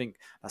play, I think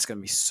that's going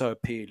to be so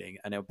appealing,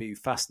 and it'll be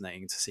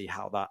fascinating to see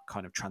how that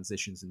kind of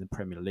transitions in the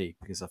Premier League,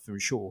 because I'm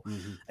sure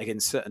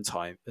against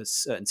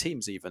certain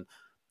teams even,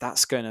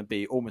 that's going to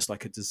be almost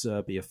like a De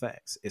Zerbi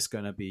effect. It's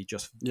going to be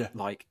just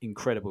like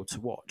incredible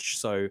to watch.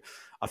 So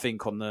I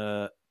think on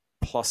the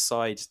plus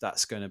side,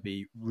 that's going to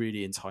be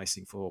really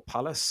enticing for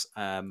Palace.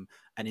 And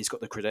he's got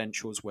the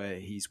credentials where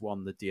he's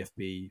won the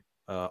DFB.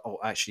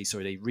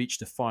 They reached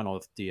the final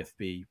of the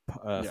DFB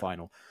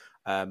final.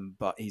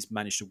 But he's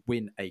managed to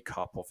win a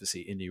cup,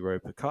 obviously, in the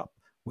Europa Cup,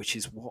 which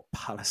is what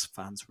Palace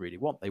fans really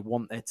want. They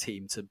want their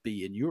team to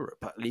be in Europe,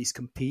 at least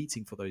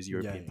competing for those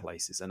European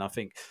places. And I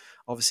think,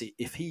 obviously,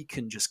 if he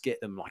can just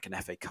get them like an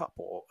FA Cup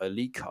or a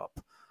League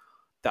Cup,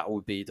 that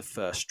would be the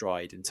first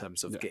stride in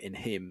terms of getting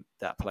him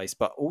that place.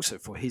 But also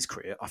for his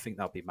career, I think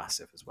that would be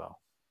massive as well.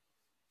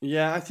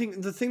 Yeah, I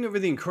think the thing that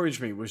really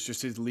encouraged me was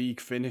just his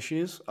league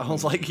finishes. I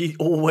was like, he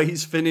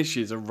always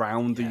finishes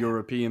around the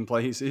European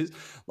places.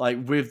 Like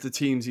with the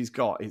teams he's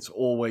got, it's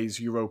always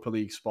Europa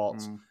League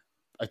spots,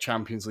 a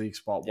Champions League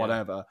spot,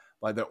 whatever.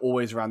 Like they're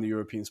always around the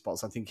European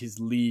spots. I think his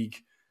league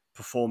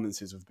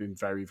performances have been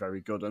very,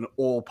 very good. And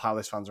all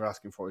Palace fans are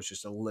asking for is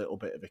just a little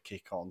bit of a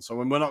kick on. So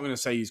we're not going to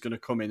say he's going to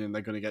come in and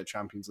they're going to get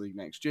Champions League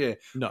next year,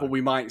 but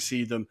we might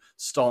see them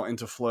starting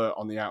to flirt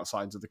on the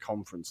outsides of the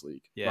Conference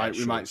League. Right?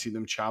 We might see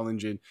them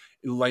challenging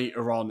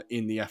later on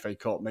in the FA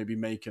Cup, maybe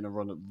making a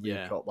run at the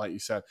League Cup, like you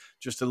said,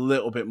 just a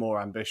little bit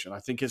more ambition. I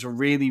think it's a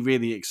really,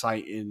 really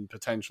exciting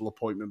potential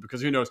appointment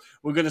because who knows,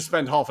 we're going to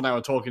spend half an hour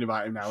talking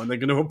about him now and they're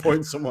going to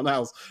appoint someone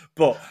else.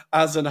 But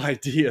as an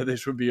idea,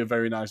 this would be a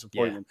very nice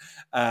appointment.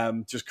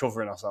 Just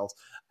covering ourselves.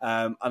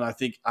 And I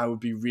think I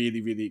would be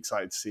really, really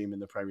excited to see him in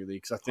the Premier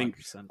League because I think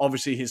 100%.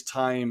 obviously his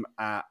time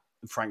at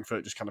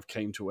Frankfurt just kind of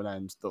came to an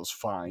end. That was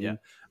fine.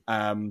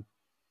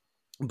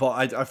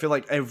 But I feel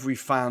like every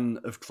fan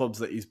of clubs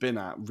that he's been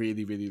at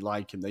really, really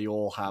like him. They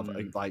all have,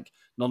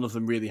 none of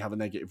them really have a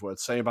negative word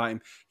to say about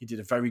him. He did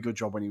a very good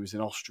job when he was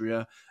in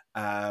Austria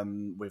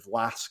with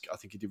Lask. I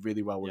think he did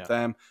really well with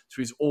them.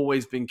 So he's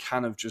always been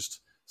kind of just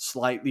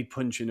slightly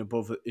punching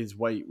above his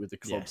weight with the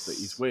clubs that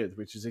he's with,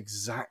 which is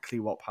exactly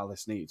what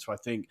Palace needs. So I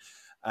think,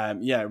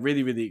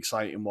 really, really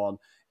exciting one.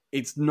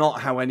 It's not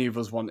how any of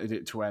us wanted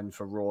it to end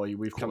for Roy.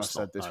 We've kind of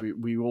said this. No.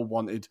 We all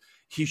wanted...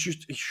 He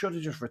should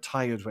have just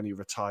retired when he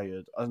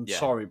retired. I'm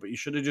sorry, but he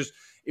should have just...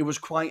 It was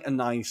quite a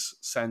nice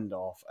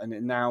send-off. And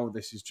now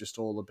this is just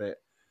all a bit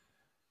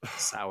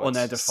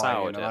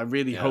unedifying. And I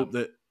really hope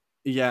that...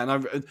 Yeah,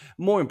 and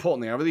more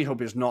importantly, I really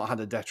hope it's not had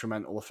a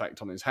detrimental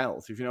effect on his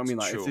health. If you know what I mean?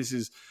 Like,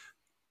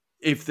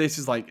 if this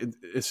is like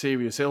a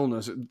serious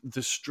illness,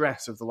 the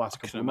stress of the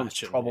last couple of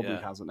months probably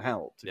hasn't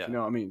helped. If you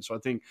know what I mean? So I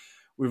think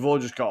we've all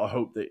just got to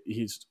hope that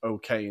he's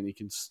okay and he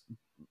can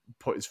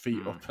put his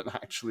feet up and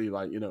actually,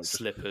 like, you know,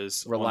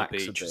 slippers, relax on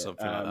the beach or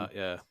something like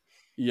that.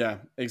 Yeah,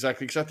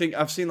 exactly. Because I think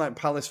I've seen like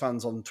Palace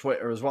fans on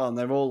Twitter as well, and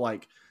they're all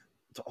like,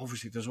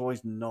 obviously there's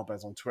always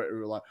knobheads on Twitter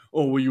who are like,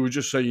 oh, well, you were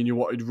just saying you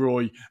wanted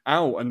Roy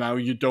out and now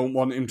you don't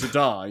want him to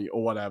die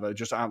or whatever,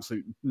 just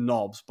absolute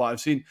knobs. But I've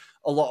seen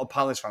a lot of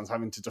Palace fans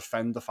having to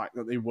defend the fact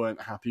that they weren't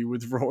happy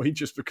with Roy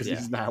just because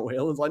he's now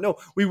ill. It's like, no,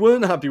 we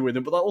weren't happy with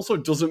him, but that also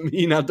doesn't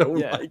mean I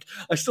don't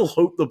I still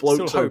hope the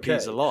bloke's still hope okay.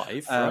 He's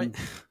alive, right?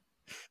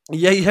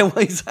 Yeah, well,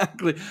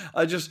 exactly.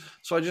 And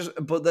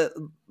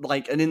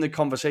in the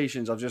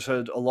conversations, I've just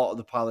heard a lot of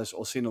the Palace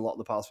or seen a lot of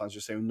the Palace fans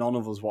just saying none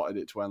of us wanted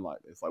it to end like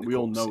this. Like, we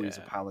all know he's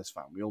a Palace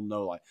fan. We all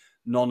know, like,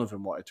 none of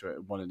them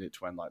wanted it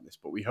to end like this.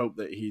 But we hope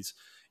that he's,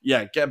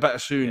 get better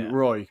soon,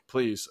 Roy,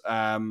 please.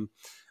 But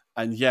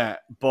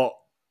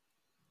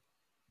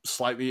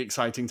slightly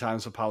exciting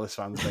times for Palace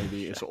fans,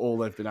 maybe. It's all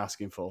they've been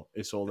asking for.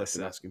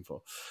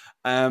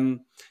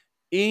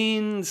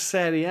 In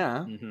Serie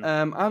A,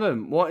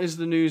 Adam, what is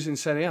the news in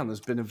Serie A?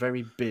 There's been a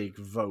very big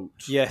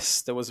vote.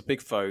 Yes, there was a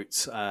big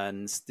vote,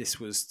 and this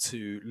was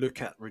to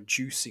look at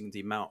reducing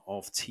the amount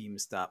of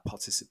teams that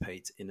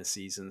participate in a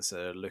season.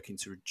 So looking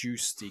to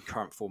reduce the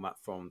current format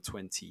from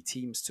 20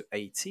 teams to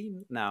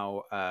 18.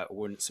 Now, it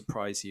wouldn't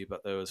surprise you,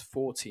 but there was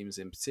 4 teams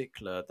in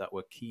particular that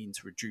were keen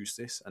to reduce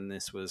this, and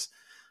this was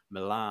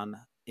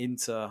Milan,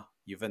 Inter,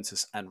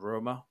 Juventus and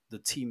Roma, the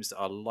teams that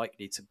are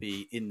likely to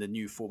be in the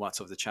new format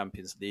of the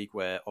Champions League,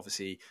 where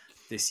obviously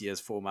this year's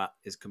format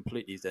is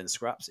completely then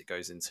scrapped. It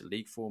goes into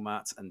league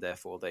format, and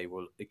therefore they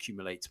will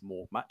accumulate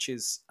more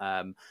matches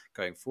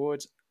going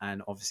forward.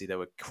 And obviously they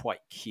were quite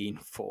keen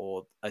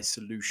for a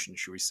solution,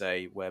 should we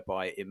say,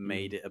 whereby it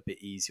made it a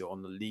bit easier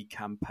on the league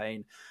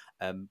campaign.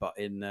 But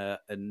in an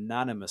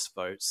unanimous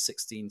vote,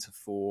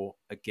 16-4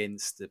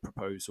 against the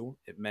proposal,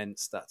 it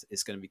meant that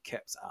it's going to be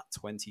kept at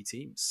 20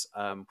 teams,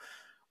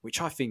 which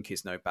I think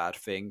is no bad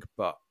thing.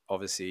 But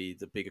obviously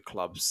the bigger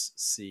clubs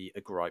see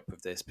a gripe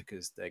with this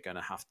because they're going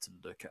to have to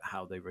look at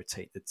how they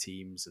rotate the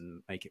teams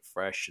and make it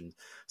fresh and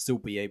still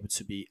be able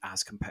to be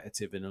as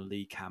competitive in the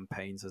league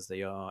campaigns as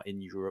they are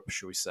in Europe,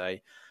 shall we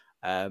say.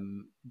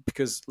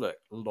 Because, look,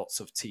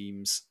 lots of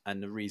teams,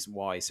 and the reason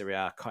why Serie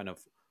A kind of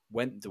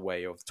went the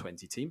way of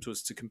 20 teams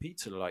was to compete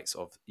to the likes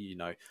of,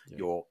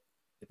 your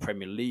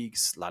Premier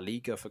Leagues, La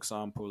Liga, for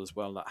example, as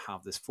well, that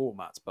have this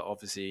format. But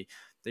obviously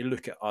they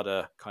look at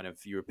other kind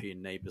of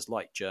European neighbours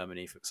like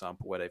Germany, for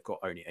example, where they've got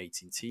only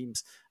 18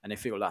 teams, and they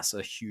feel that's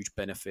a huge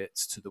benefit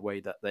to the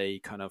way that they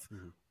kind of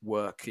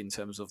work in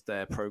terms of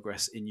their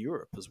progress in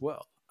Europe as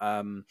well.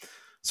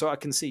 So I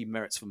can see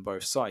merits from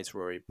both sides,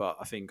 Rory, but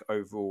I think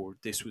overall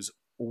this was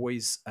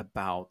always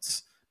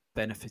about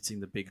benefiting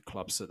the bigger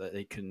clubs so that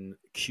they can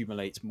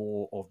accumulate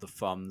more of the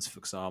funds, for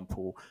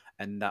example,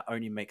 and that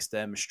only makes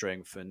them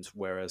strengthened,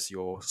 whereas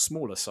your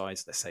smaller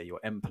sides, let's say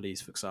your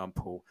Empolis, for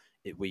example,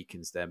 it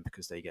weakens them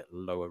because they get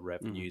lower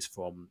revenues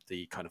from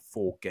the kind of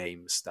 4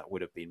 games that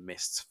would have been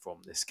missed from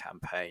this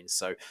campaign.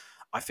 So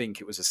I think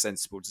it was a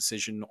sensible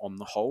decision on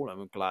the whole.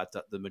 I'm glad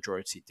that the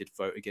majority did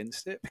vote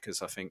against it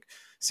because I think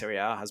Serie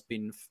A has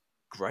been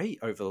great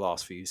over the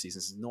last few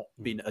seasons. It's not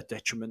been a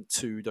detriment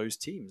to those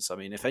teams. I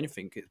mean, if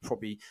anything, it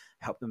probably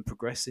helped them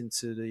progress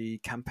into the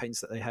campaigns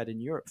that they had in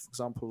Europe, for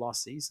example,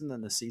 last season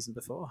and the season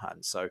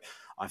beforehand. So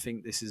I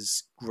think this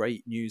is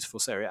great news for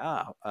Serie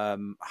A.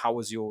 How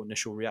was your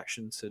initial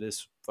reaction to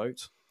this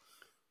vote?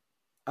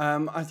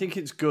 I think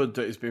it's good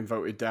that it's been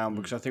voted down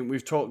because I think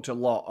we've talked a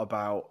lot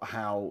about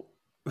how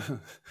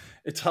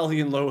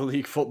Italian lower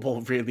league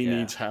football really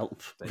needs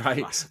help,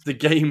 right? Massively. The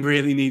game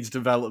really needs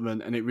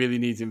development and it really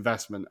needs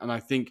investment. And I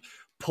think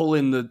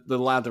pulling the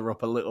ladder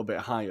up a little bit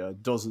higher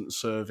doesn't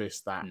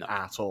service that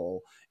at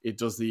all. It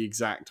does the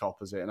exact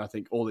opposite. And I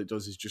think all it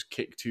does is just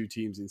kick two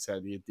teams in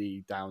Serie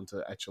D down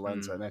to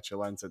Eccellenza and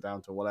Eccellenza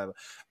down to whatever.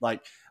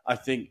 Like, I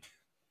think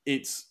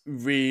it's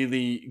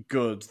really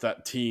good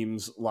that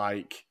teams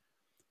like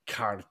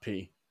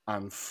Carpi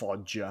and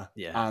Foggia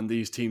and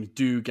these teams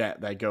do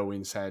get their go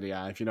in Serie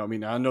A, if you know what I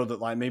mean. I know that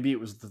like maybe it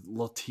was the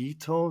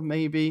Lotito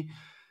maybe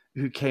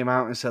who came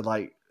out and said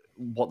like,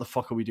 what the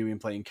fuck are we doing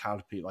playing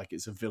Carpi? Like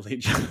it's a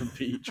village on the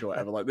beach or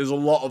whatever. Like there's a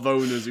lot of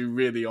owners who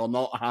really are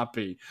not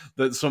happy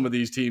that some of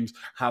these teams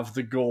have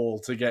the goal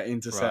to get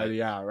into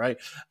Serie A, right?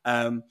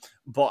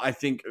 But I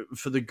think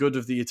for the good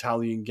of the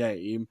Italian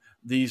game,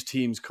 these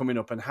teams coming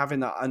up and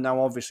having that, and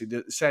now obviously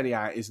the Serie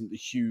A isn't the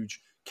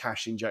huge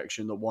cash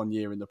injection that 1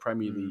 year in the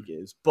Premier League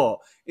is, but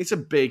it's a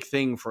big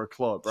thing for a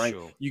club, right?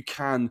 Sure. You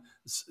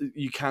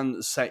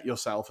can set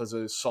yourself as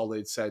a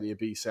solid Serie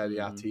B, Serie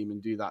A team and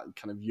do that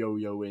kind of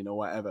yo-yo in or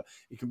whatever.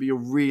 It can be a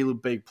really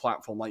big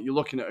platform. Like you're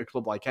looking at a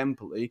club like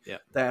Empoli,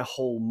 their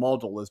whole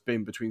model has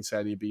been between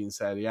Serie B and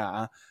Serie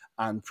A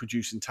and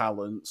producing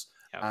talents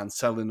and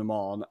selling them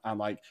on, and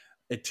like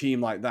a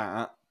team like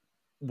that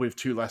with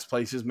two less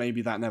places,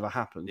 maybe that never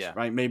happens,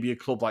 right? Maybe a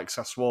club like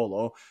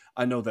Sassuolo,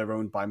 I know they're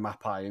owned by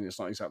Mapai and it's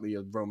not exactly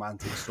a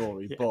romantic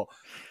story, but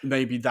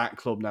maybe that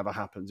club never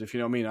happens, if you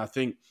know what I mean. I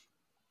think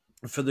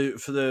for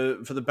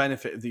the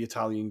benefit of the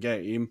Italian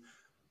game,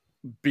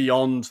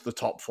 beyond the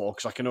top four,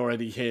 because I can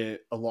already hear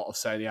a lot of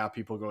Serie A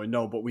people going,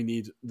 no, but we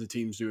need the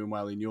teams doing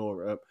well in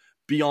Europe.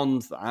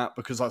 Beyond that,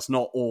 because that's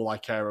not all I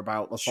care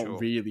about. That's not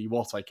really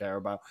what I care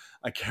about.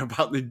 I care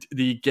about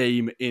the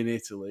game in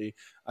Italy.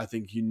 I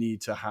think you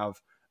need to have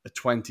a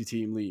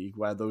 20-team league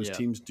where those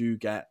teams do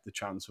get the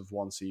chance of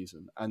one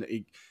season, and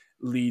it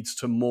leads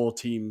to more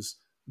teams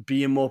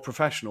being more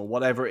professional,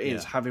 whatever it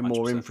is, having 100%.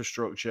 More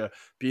infrastructure,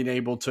 being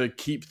able to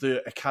keep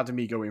the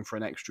academy going for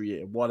an extra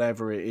year,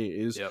 whatever it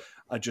is.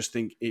 I just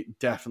think it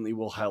definitely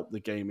will help the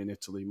game in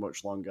Italy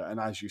much longer. And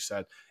as you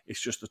said,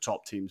 it's just the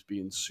top teams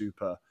being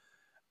super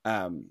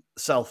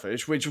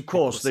selfish, which of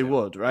course they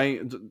would,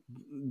 right?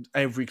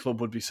 Every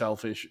club would be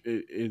selfish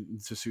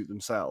to suit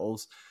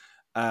themselves.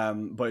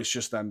 But it's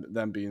just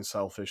them being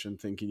selfish and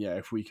thinking,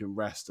 if we can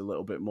rest a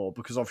little bit more,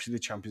 because obviously the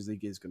Champions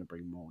League is going to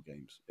bring more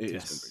games. It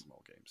is going to bring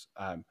more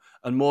games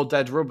and more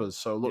dead rubbers.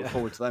 So look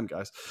forward to them,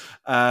 guys.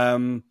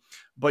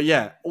 But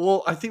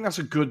I think that's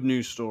a good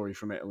news story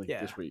from Italy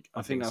this week.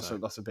 I think that's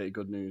a bit of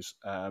good news.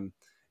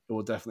 It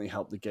will definitely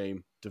help the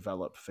game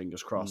develop.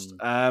 Fingers crossed.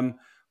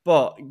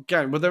 But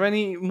Garen, were there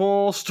any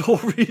more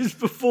stories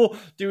before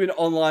doing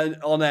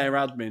on-air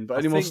admin? But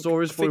any more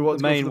stories before we want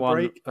to go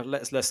for the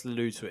break? Let's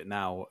allude to it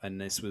now.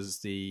 And this was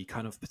the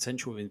kind of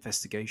potential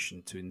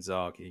investigation to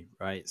Inzaghi,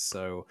 right?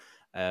 So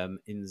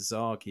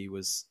Inzaghi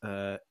was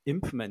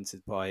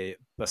implemented by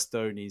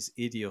Bastoni's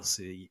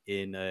idiocy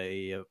in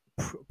a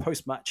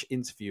post-match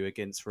interview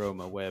against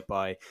Roma,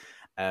 whereby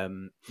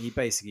he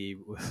basically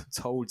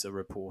told a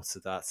reporter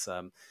that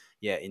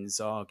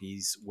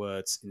Inzaghi's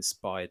words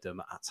inspired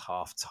them at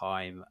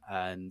half-time.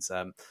 And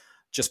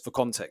just for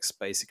context,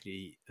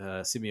 basically,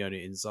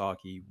 Simeone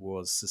Inzaghi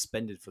was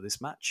suspended for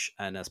this match,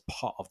 and as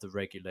part of the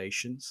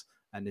regulations,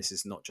 and this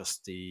is not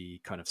just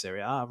the kind of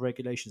Serie A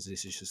regulations,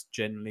 this is just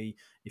generally,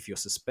 if you're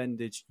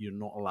suspended, you're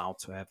not allowed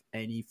to have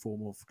any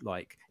form of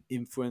like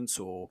influence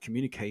or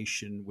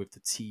communication with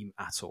the team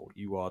at all.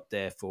 You are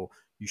therefore,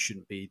 you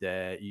shouldn't be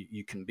there.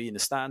 You can be in the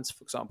stands,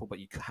 for example, but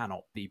you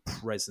cannot be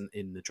present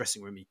in the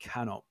dressing room. You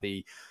cannot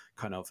be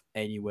kind of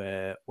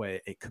anywhere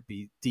where it could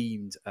be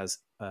deemed as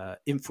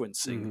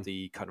influencing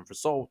the kind of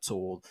result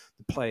or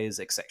the players,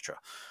 etc.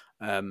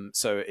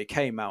 So it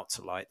came out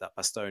to light that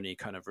Bastoni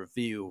kind of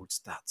revealed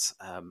that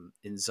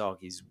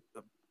Inzaghi's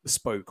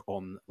spoke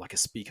on like a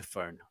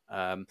speakerphone.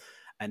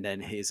 And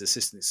then his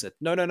assistant said,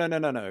 no.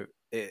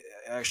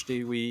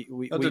 Actually, we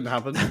didn't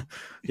happen.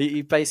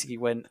 he basically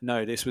went,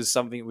 no, this was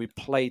something we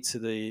played to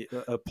the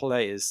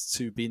players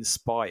to be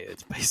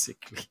inspired,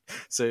 basically.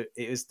 So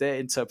it was their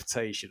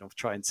interpretation of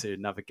trying to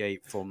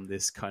navigate from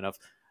this kind of,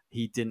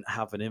 he didn't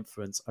have an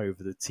influence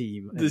over the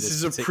team. This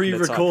is a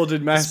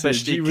pre-recorded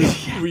message.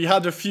 We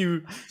had a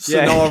few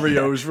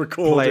scenarios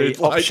recorded,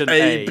 like option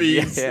A,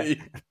 B,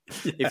 C.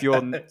 If you're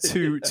on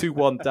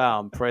 2-1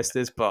 down, press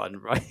this button,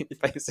 right?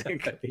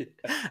 Basically.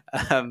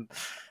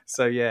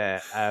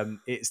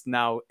 It's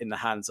now in the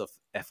hands of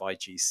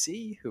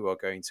FIGC, who are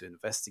going to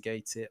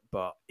investigate it,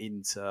 but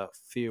Inter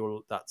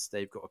feel that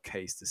they've got a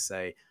case to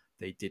say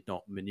they did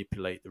not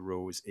manipulate the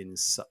rules in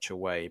such a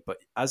way. But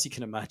as you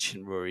can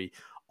imagine, Rory,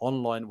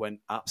 online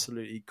went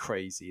absolutely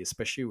crazy,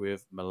 especially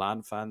with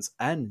Milan fans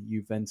and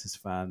Juventus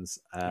fans.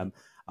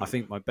 I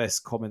think my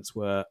best comments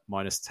were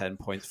minus 10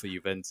 points for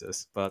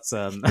Juventus. But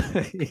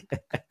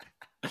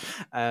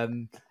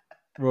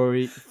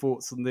Rory,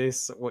 thoughts on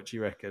this? What do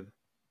you reckon?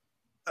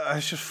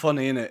 It's just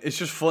funny, isn't it? It's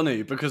just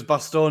funny because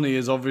Bastoni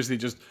is obviously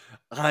just...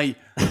 I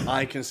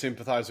can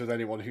sympathise with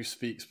anyone who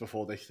speaks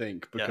before they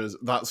think because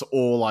that's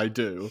all I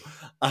do.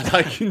 And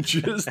I can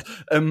just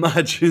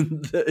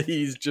imagine that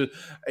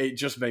it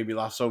just made me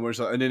laugh so much,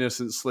 like an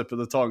innocent slip of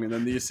the tongue. And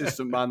then the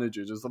assistant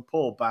manager, just the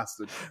poor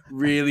bastard,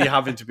 really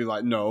having to be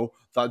like, no,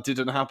 that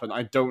didn't happen.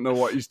 I don't know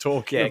what he's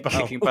talking about.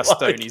 Kicking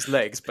Bastoni's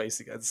legs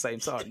basically at the same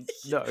time.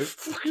 No.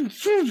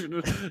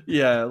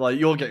 Yeah, like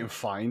you're getting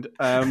fined.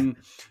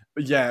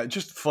 But yeah,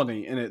 just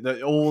funny, innit?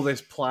 That all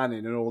this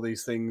planning and all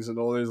these things and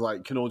all these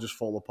can all just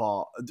fall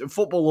apart.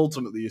 Football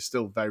ultimately is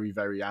still very,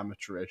 very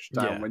amateurish.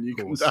 When you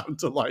come down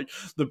to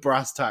the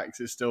brass tacks,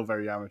 it's still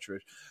very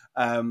amateurish.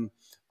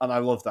 And I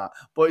love that.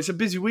 But it's a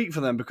busy week for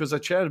them because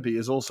Acerbi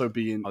is also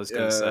being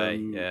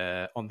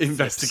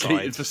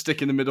investigated for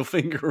sticking the middle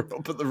finger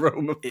up at the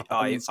Roma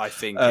fans. I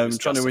think it was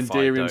trying to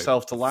endear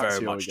himself to Lazio.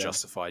 Very much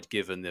justified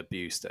given the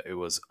abuse that it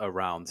was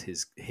around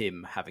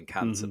him having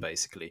cancer,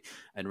 basically,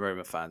 and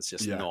Roma fans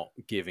just not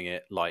giving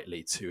it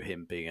lightly to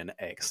him being an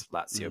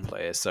ex-Lazio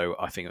player. So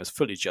I think it was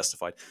fully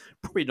justified.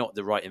 Probably not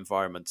the right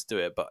environment to do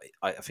it, but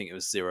I think it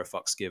was zero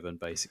fucks given,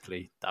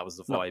 basically. That was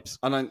the vibes.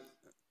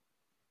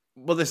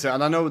 Well,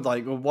 and I know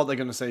what they're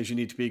going to say is you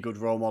need to be a good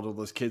role model.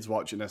 There's kids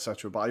watching,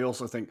 etc. But I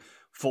also think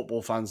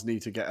football fans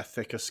need to get a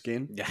thicker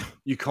skin. Yeah,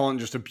 you can't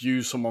just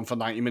abuse someone for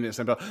 90 minutes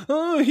and be like,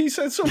 "Oh, he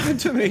said something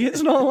to me.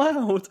 It's not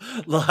allowed."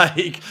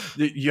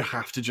 You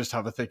have to just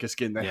have a thicker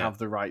skin. They have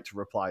the right to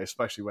reply,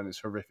 especially when it's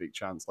horrific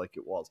chance like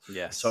it was.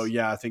 Yes. So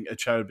I think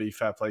Acerbi,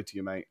 fair play to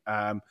you, mate.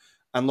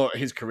 And look,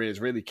 his career's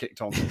really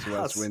kicked on since he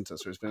went to Winter,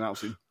 so it's been an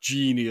absolute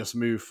genius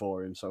move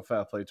for him. So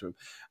fair play to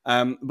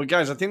him. But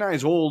guys, I think that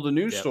is all the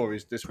news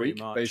stories this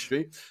week,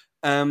 basically.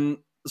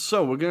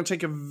 So we're going to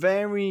take a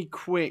very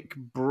quick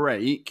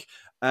break.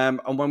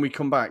 And when we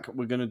come back,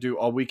 we're going to do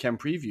our weekend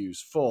previews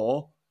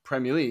for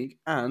Premier League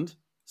and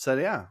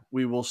Serie A.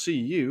 We will see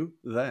you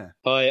there.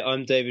 Hi,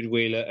 I'm David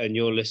Wheeler, and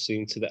you're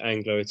listening to the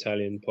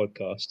Anglo-Italian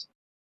podcast.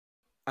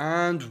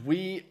 And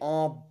we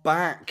are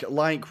back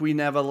like we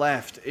never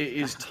left. It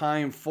is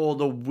time for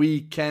the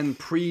weekend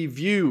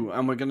preview.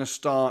 And we're going to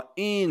start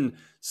in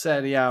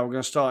Serie A. We're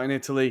going to start in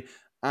Italy.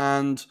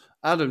 And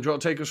Adam, do you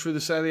want to take us through the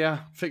Serie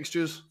A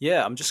fixtures?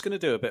 Yeah, I'm just going to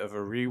do a bit of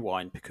a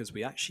rewind because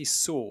we actually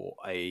saw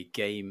a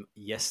game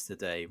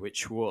yesterday,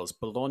 which was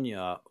Bologna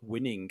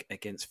winning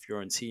against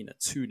Fiorentina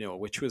 2-0,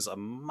 which was a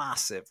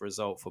massive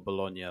result for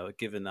Bologna,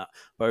 given that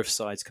both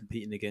sides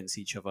competing against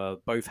each other,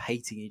 both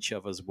hating each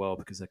other as well,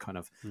 because they're kind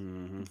of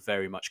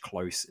very much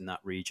close in that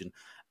region.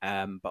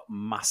 But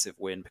massive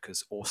win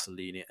because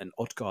Orsolini and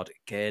Odgaard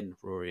again,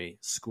 Rory,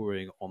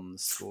 scoring on the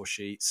score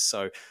sheets.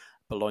 So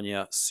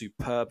Bologna,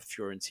 superb.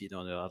 Fiorentina,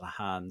 on the other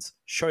hand,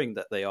 showing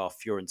that they are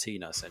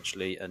Fiorentina,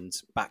 essentially, and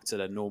back to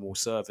their normal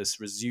service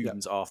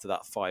resumes after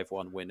that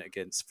 5-1 win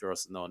against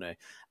Frosinone.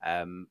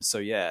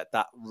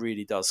 That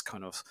really does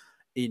kind of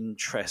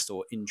interest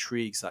or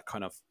intrigues that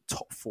kind of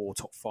top 4,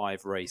 top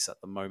 5 race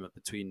at the moment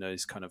between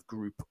those kind of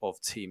group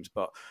of teams.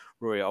 But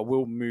Rory, I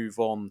will move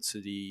on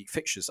to the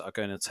fixtures that are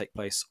going to take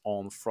place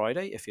on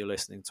Friday if you're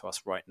listening to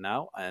us right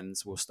now, and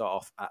we'll start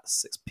off at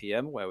 6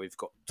 p.m. where we've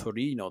got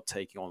Torino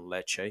taking on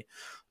Lecce.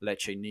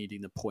 Lecce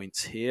needing the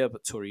points here,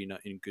 but Torino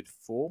in good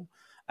form.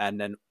 And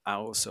then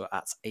also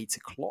at 8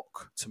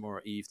 o'clock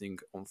tomorrow evening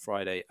on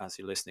Friday, as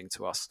you're listening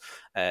to us,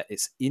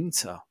 it's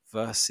Inter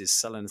versus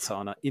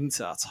Salernitana.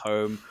 Inter at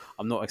home.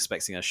 I'm not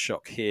expecting a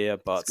shock here,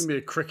 but it's going to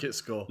be a cricket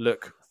score.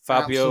 Look,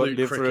 Fabio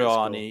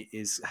Livrani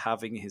is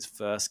having his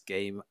first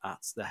game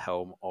at the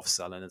helm of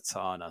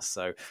Salernitana.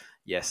 So,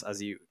 yes,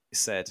 as you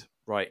said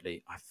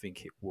rightly, I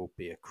think it will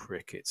be a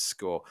cricket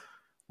score.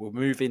 We'll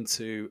move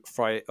into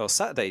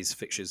Saturday's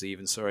fixtures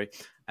even,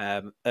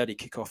 early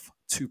kickoff,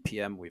 2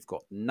 p.m. We've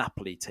got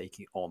Napoli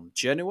taking on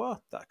Genoa.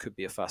 That could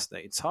be a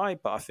fascinating tie,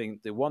 but I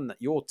think the one that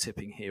you're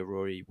tipping here,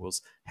 Rory,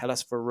 was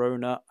Hellas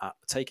Verona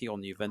taking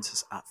on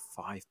Juventus at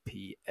 5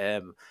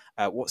 p.m.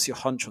 What's your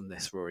hunch on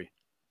this, Rory?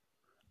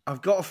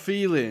 I've got a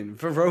feeling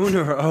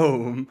Verona at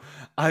home.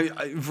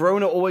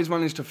 Verona always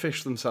manage to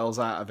fish themselves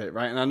out of it,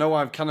 right? And I know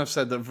I've kind of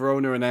said that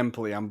Verona and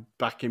Empoli, I'm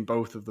backing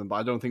both of them, but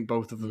I don't think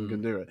both of them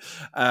can do it.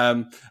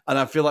 And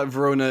I feel like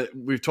Verona,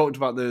 we've talked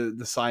about the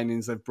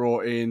signings they've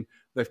brought in.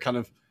 They've kind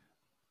of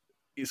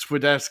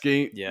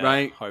Swiderski,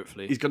 right?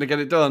 Hopefully. He's going to get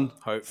it done.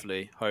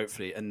 Hopefully.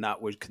 And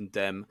that would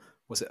condemn,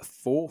 was it a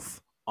 4th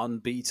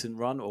unbeaten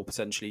run or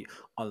potentially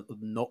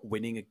not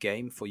winning a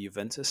game for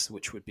Juventus,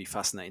 which would be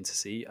fascinating to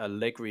see.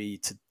 Allegri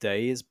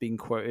today has been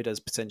quoted as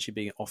potentially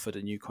being offered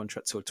a new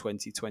contract till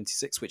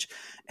 2026, which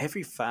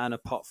every fan,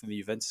 apart from the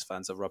Juventus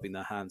fans, are rubbing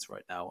their hands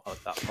right now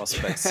at that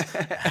prospect.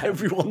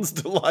 Everyone's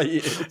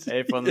delighted.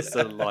 Everyone's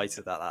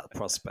delighted at that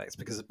prospect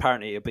because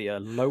apparently it'll be a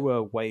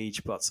lower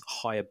wage but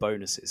higher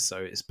bonuses. So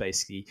it's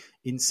basically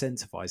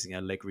incentivizing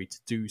Allegri to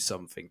do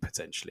something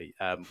potentially.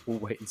 We'll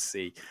wait and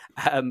see.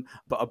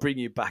 But I'll bring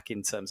you back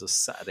in terms of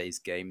Saturday's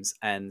games.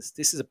 And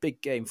this is a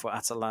big game for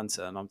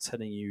Atalanta. And I'm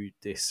telling you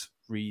this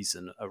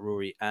reason,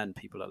 Rory and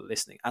people that are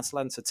listening.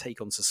 Atalanta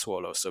take on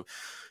Sassuolo. So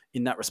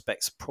in that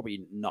respect,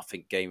 probably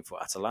nothing game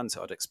for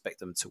Atalanta. I'd expect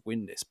them to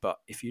win this. But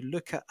if you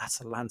look at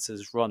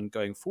Atalanta's run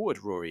going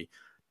forward, Rory,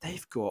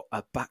 they've got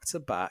a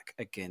back-to-back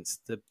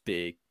against the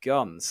big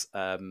guns.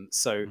 I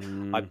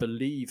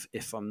believe,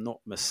 if I'm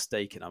not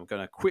mistaken, I'm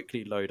going to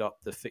quickly load up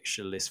the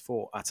fixture list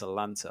for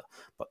Atalanta,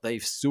 but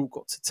they've still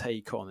got to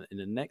take on in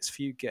the next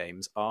few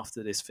games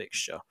after this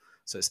fixture.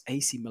 So it's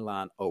AC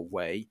Milan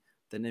away.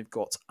 Then they've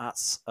got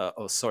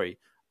so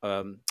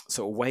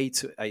away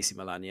to AC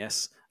Milan,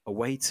 yes,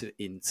 away to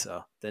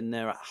Inter. Then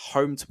they're at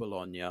home to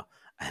Bologna,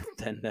 and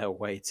then they're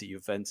away to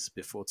Juventus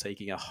before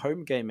taking a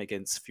home game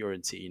against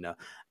Fiorentina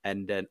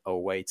and then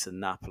away to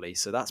Napoli.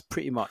 So that's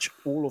pretty much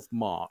all of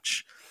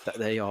March that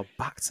they are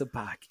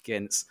back-to-back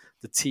against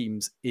the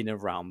teams in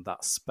around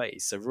that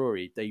space. So,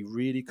 Rory, they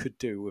really could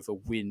do with a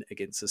win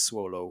against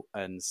Sassuolo,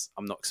 and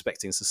I'm not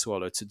expecting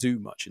Sassuolo to do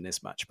much in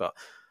this match, but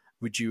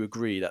would you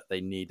agree that they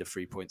need the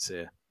 3 points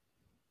here?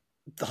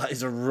 That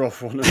is a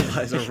rough one.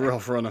 That is a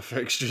rough run of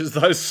fixtures.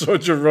 That is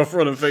such a rough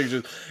run of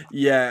fixtures.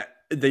 Yeah,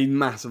 they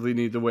massively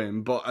need the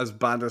win, but as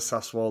bad as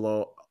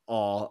Sassuolo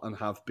are and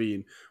have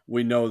been,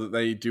 we know that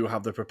they do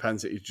have the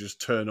propensity to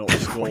just turn up,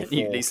 score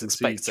 4,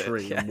 concede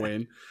 3 and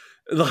win.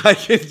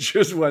 Like, it's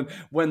just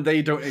when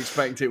they don't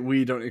expect it,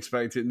 we don't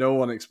expect it, no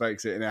one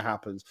expects it, and it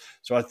happens.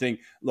 So I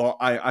think,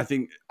 I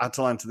think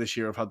Atalanta this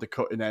year have had the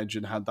cutting edge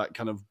and had that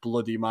kind of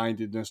bloody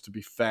mindedness to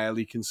be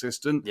fairly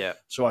consistent. Yeah.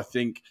 So I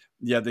think,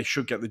 they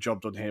should get the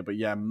job done here. But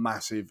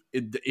massive.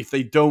 If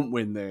they don't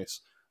win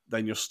this,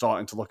 then you're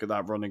starting to look at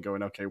that run and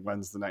going, okay,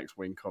 when's the next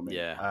win coming?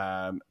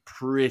 Yeah.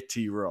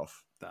 Pretty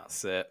rough.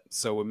 That's it.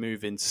 So we're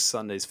moving to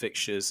Sunday's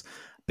fixtures.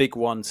 Big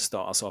one to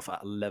start us off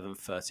at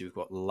 11:30. We've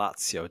got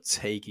Lazio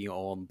taking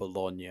on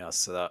Bologna.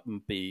 So that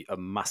would be a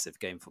massive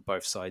game for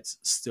both sides,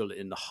 still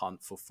in the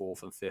hunt for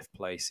 4th and 5th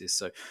places.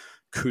 So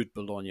could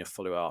Bologna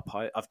follow up?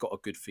 I've got a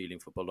good feeling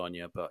for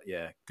Bologna, but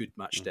good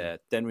match there.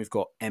 Then we've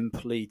got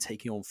Empoli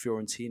taking on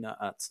Fiorentina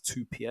at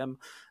 2 p.m.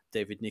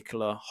 David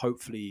Nicola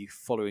hopefully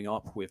following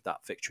up with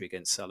that victory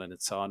against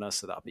Salernitana.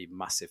 So that'd be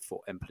massive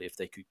for Empoli if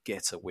they could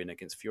get a win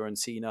against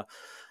Fiorentina.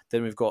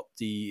 Then we've got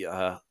the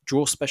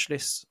draw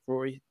specialists,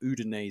 Rory,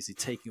 Udinese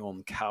taking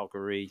on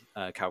Calgary.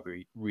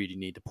 Calgary really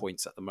need the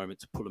points at the moment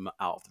to pull them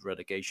out of the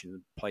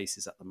relegation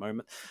places at the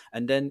moment.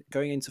 And then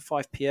going into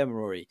 5 p.m,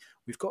 Rory,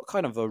 we've got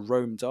kind of a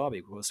Rome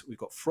derby because we've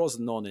got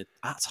Frosinone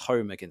at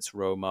home against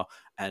Roma.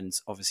 And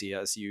obviously,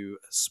 as you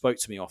spoke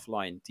to me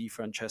offline, Di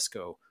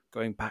Francesco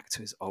going back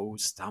to his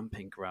old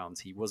stamping ground.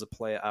 He was a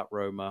player at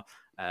Roma.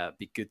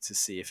 Be good to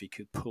see if he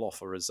could pull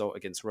off a result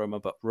against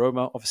Roma. But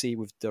Roma, obviously,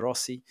 with De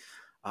Rossi,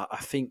 I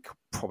think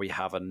probably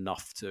have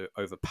enough to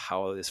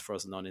overpower this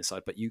Frosinone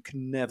side. But you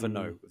can never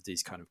know with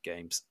these kind of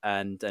games.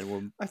 And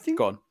then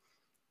go on.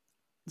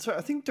 So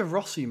I think De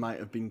Rossi might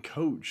have been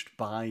coached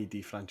by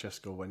Di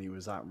Francesco when he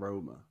was at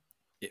Roma.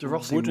 It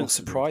wouldn't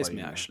surprise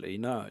me, actually.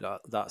 No,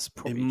 that's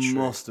probably true. It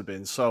must have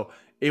been. So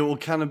it will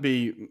kind of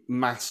be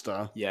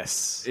master,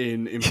 yes,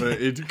 in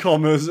inverted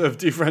commas, of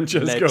Di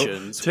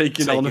Francesco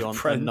taking on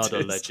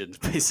another legend,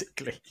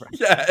 basically.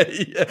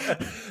 Right. Yeah.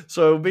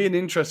 So it'll be an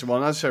interesting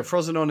one. As I said,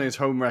 Frosinone's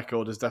home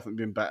record has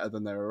definitely been better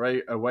than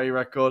their away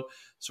record.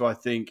 So I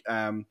think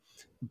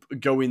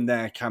going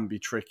there can be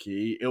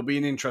tricky. It'll be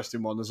an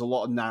interesting one. There's a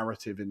lot of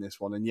narrative in this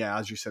one. And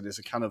as you said, it's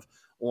a kind of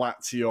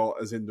Lazio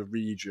as in the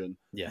region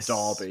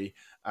derby.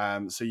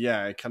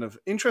 Kind of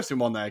interesting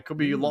one there. Could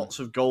be lots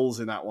of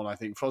goals in that one, I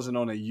think.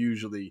 Frosinone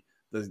usually,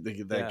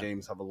 their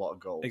games have a lot of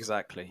goals.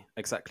 Exactly.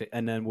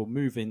 And then we'll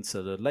move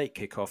into the late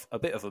kickoff, a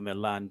bit of a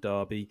Milan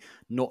derby.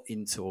 Not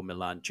Inter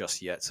Milan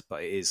just yet,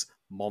 but it is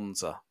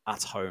Monza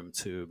at home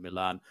to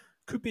Milan.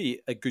 Could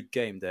be a good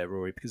game there,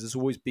 Rory, because there's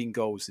always been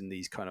goals in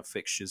these kind of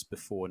fixtures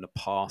before in the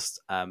past.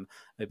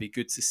 It'd be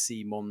good to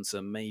see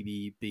Monza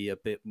maybe be a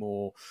bit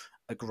more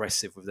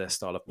aggressive with their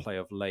style of play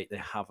of late. They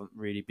haven't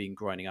really been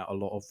grinding out a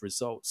lot of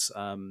results.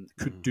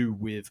 Could do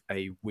with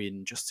a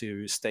win just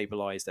to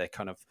stabilise their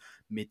kind of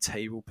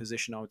mid-table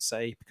position, I would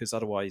say, because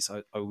otherwise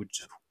I would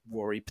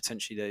worry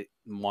potentially they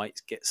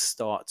might get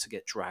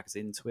dragged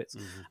into it.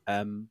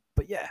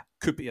 But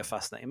could be a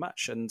fascinating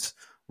match. And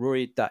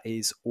Rory, that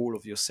is all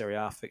of your Serie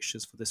A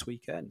fixtures for this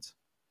weekend.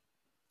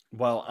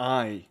 Well,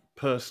 I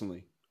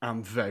personally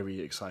am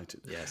very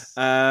excited. Yes.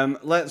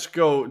 Let's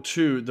go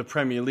to the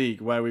Premier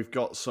League, where we've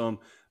got some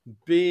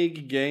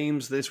big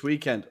games this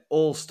weekend,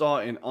 all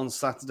starting on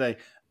Saturday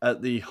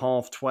at the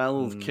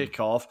 12:30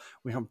 kickoff.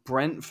 We have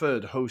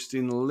Brentford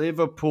hosting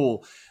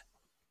Liverpool.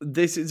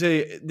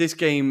 This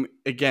game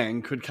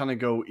again could kind of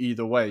go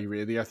either way,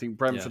 really. I think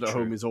Brentford at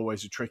home is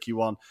always a tricky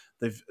one.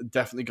 They've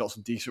definitely got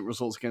some decent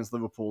results against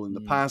Liverpool in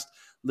the past.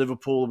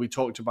 Liverpool, we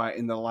talked about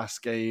in the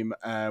last game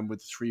with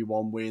the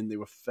 3-1 win. They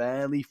were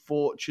fairly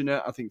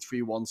fortunate. I think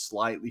 3-1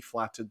 slightly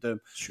flattered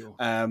them. Sure.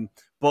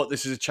 But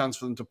this is a chance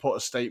for them to put a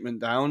statement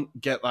down,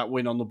 get that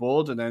win on the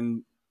board, and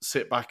then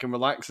sit back and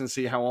relax and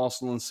see how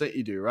Arsenal and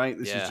City do, right?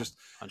 This is just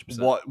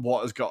 100%.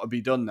 what has got to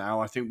be done now.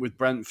 I think with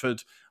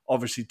Brentford,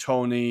 obviously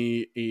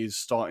Tony is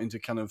starting to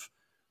kind of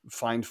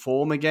find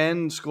form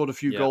again, scored a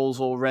few goals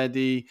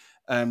already.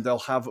 They'll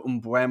have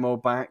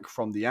Umbremo back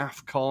from the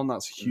AFCON.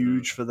 That's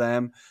huge for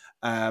them.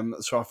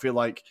 So I feel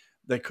like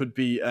there could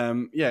be,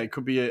 it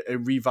could be a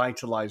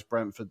revitalised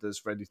Brentford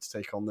that's ready to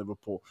take on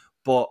Liverpool.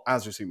 But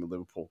as we've seen with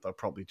Liverpool, they'll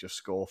probably just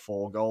score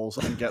 4 goals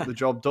and get the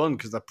job done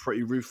because they're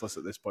pretty ruthless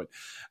at this point.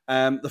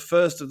 The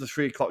first of the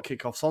 3 o'clock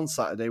kickoffs on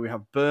Saturday, we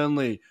have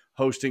Burnley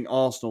hosting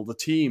Arsenal, the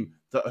team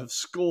that have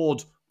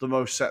scored the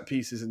most set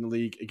pieces in the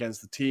league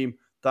against the team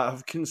that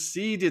have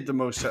conceded the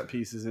most set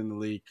pieces in the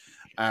league.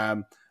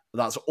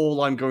 That's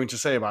all I'm going to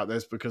say about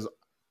this because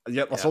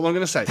that's all I'm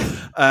going to say.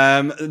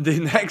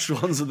 The next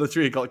ones of the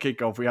 3 o'clock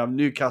kickoff, we have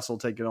Newcastle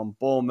taking on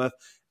Bournemouth.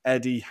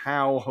 Eddie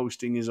Howe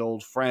hosting his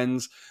old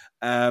friends.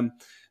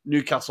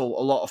 Newcastle,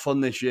 a lot of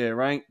fun this year,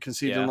 right?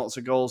 Conceding lots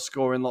of goals,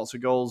 scoring lots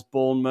of goals.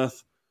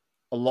 Bournemouth,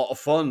 a lot of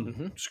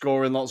fun,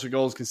 scoring lots of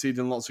goals,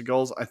 conceding lots of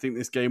goals. I think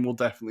this game will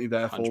definitely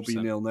therefore 100%. Be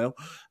 0-0.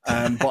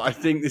 But I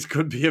think this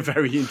could be a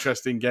very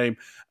interesting game.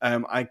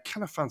 I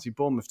kind of fancy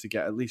Bournemouth to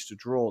get at least a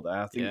draw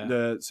there. I think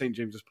the St.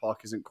 James's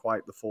Park isn't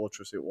quite the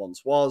fortress it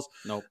once was.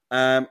 Nope.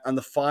 And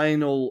the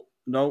final,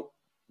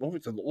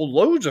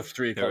 loads of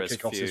 3 o'clock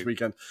kickoffs this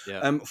weekend.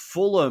 Yeah.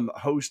 Fulham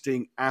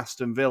hosting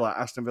Aston Villa.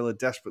 Aston Villa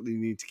desperately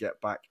need to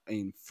get back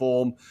in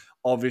form.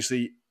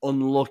 Obviously,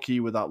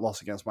 unlucky with that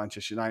loss against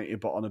Manchester United,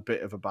 but on a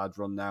bit of a bad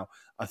run now.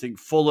 I think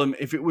Fulham,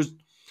 if it was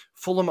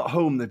Fulham at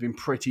home, they've been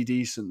pretty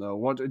decent, though.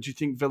 What do you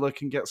think Villa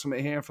can get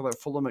something here for like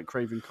Fulham at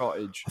Craven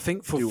Cottage? I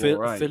think for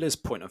Villa's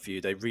point of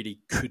view, they really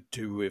could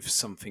do with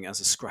something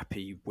as a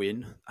scrappy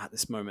win at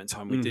this moment in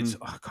time. We did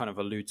kind of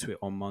allude to it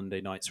on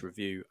Monday night's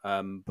review,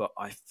 but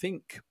I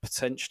think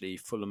potentially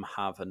Fulham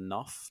have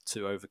enough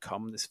to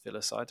overcome this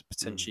Villa side.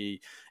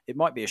 Potentially, it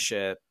might be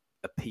a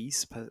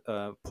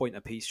point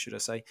a piece, should I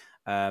say.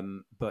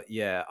 But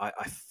yeah,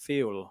 I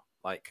feel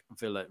like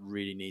Villa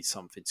really needs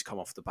something to come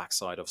off the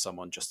backside of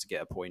someone just to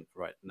get a point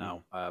right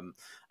now.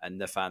 And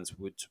their fans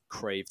would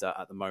crave that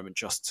at the moment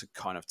just to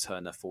kind of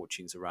turn their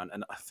fortunes around.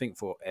 And I think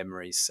for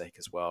Emery's sake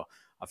as well,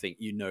 I think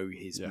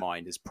his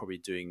mind is probably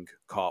doing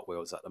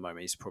cartwheels at the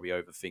moment. He's probably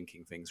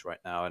overthinking things right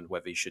now and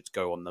whether he should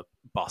go on the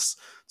bus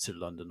to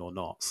London or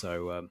not.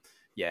 So,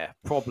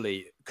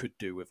 probably could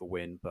do with a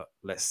win, but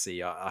let's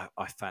see. I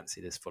fancy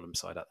this Fulham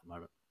side at the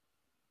moment.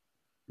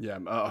 Yeah,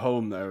 at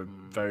home they're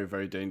very,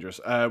 very dangerous.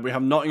 We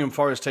have Nottingham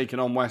Forest taking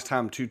on West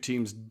Ham, 2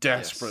 teams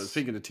desperate. Yes.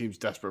 Speaking of teams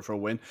desperate for a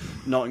win,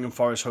 Nottingham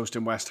Forest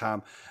hosting West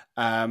Ham.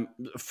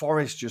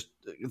 Forest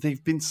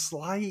they've been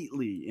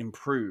slightly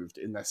improved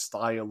in their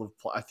style of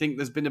play. I think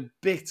there's been a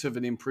bit of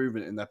an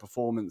improvement in their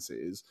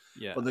performances,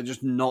 but they're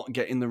just not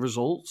getting the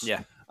results.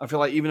 Yeah. I feel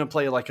like even a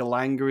player like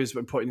Elanga has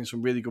been putting in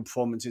some really good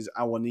performances.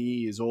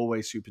 Awani is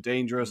always super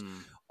dangerous.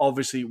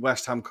 Obviously,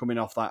 West Ham coming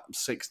off that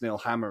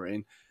 6-0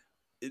 hammering.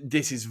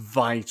 This is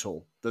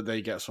vital that they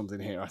get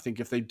something here. I think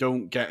if they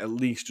don't get at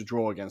least a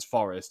draw against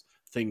Forest,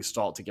 things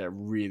start to get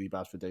really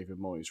bad for David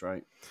Moyes,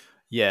 right?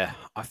 Yeah,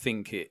 I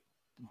think it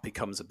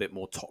becomes a bit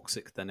more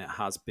toxic than it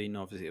has been.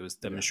 Obviously, it was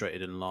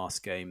demonstrated in the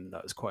last game.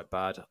 That was quite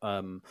bad.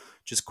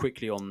 Just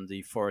quickly on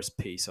the Forest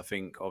piece, I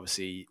think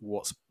obviously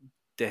what's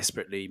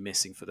desperately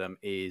missing for them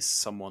is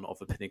someone of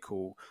a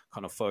pinnacle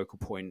kind of focal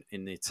point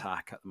in the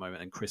attack at the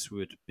moment, and Chris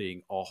Wood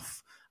being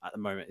off at the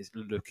moment is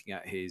looking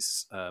at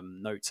his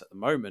notes at the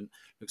moment,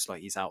 looks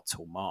like he's out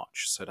till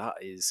March. So that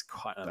is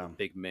quite a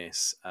big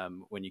miss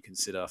when you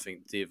consider, I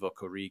think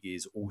Divock Origi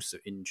is also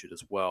injured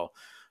as well.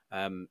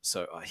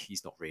 So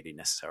he's not really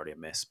necessarily a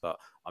miss, but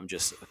I'm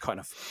just a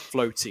kind of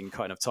floating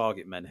kind of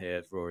target man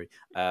here, Rory.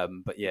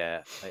 But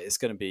yeah, it's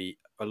going to be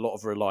a lot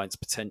of reliance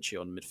potentially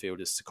on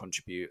midfielders to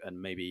contribute and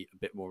maybe a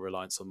bit more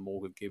reliance on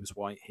Morgan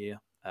Gibbs-White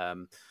here.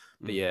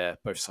 But yeah,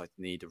 both sides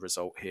need a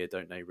result here,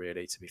 don't they,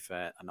 really, to be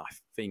fair? And I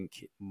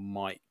think it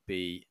might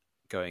be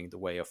going the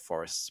way of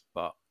Forest,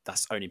 but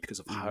that's only because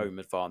of home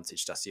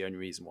advantage. That's the only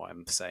reason why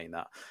I'm saying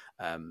that.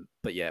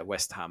 But yeah,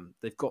 West Ham,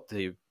 they've got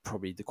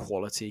probably the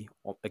quality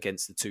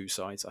against the two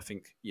sides. I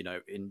think,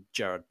 in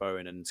Jared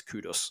Bowen and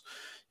Kudus,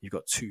 you've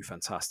got 2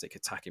 fantastic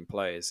attacking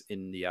players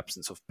in the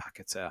absence of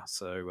Paquetá.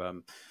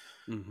 So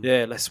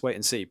yeah, let's wait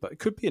and see. But it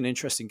could be an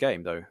interesting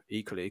game, though.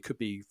 Equally, it could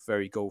be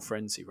very goal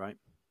frenzy, right?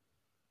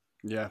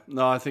 Yeah,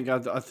 no, I think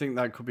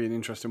that could be an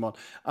interesting one.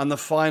 And the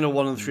final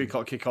one of the 3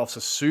 o'clock kickoffs,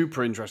 a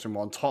super interesting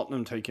one.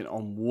 Tottenham taking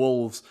on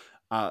Wolves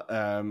at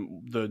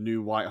the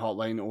new White Hart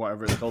Lane or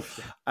whatever it's called.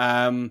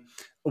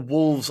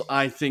 Wolves,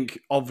 I think,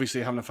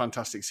 obviously having a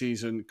fantastic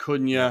season.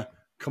 Cunha,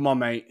 come on,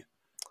 mate.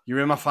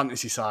 You're in my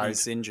fantasy side.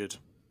 He's injured.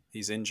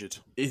 He's injured.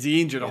 Is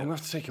he injured? Yeah. I'm going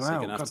to have to take him So out.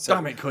 you're gonna have God to take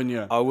damn it,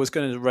 Cunha. I was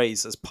going to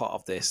raise as part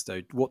of this,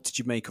 though, what did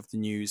you make of the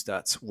news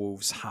that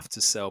Wolves have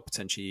to sell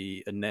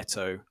potentially a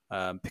Neto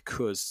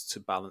because to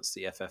balance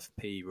the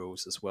FFP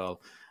rules as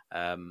well?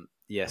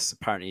 Yes,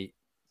 apparently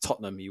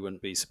Tottenham, you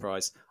wouldn't be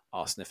surprised,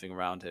 are sniffing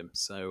around him.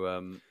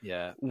 So,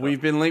 yeah.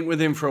 We've been linked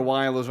with him for a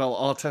while as well.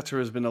 Arteta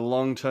has been a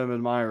long-term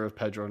admirer of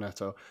Pedro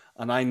Neto,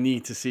 and I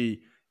need to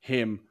see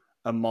him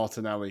and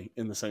Martinelli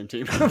in the same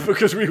team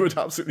because we would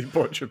absolutely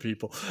butcher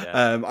people.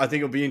 Yeah. I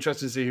think it'll be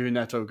interesting to see who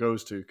Neto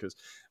goes to because,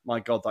 my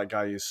God, that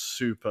guy is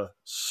super,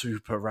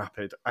 super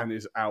rapid and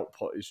his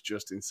output is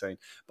just insane.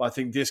 But I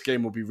think this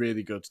game will be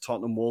really good.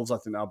 Tottenham Wolves, I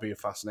think that'll be a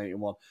fascinating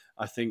one.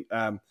 I think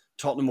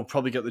Tottenham will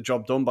probably get the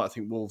job done, but I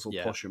think Wolves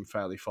will push him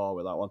fairly far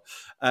with that one.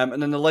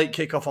 And then the late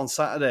kickoff on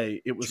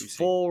Saturday, it was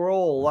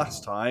 4-4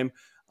 last time.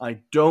 I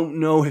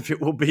don't know if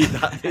it will be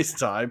that this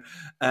time.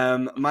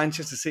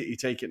 Manchester City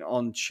taking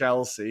on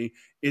Chelsea.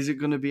 Is it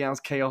going to be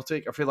as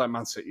chaotic? I feel like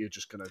Man City are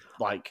just going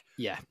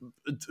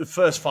to,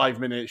 first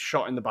 5 minutes,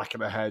 shot in the back of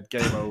the head,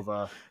 game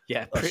over.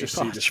 Yeah, pretty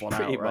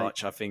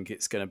much. I think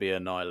it's going to be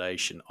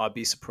annihilation. I'd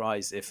be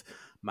surprised if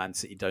Man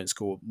City don't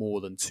score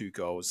more than 2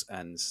 goals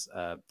and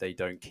they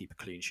don't keep a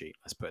clean sheet.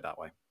 Let's put it that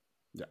way.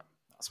 Yeah.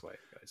 That's the way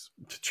it goes.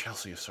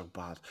 Chelsea is so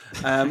bad.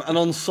 And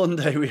on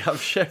Sunday, we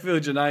have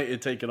Sheffield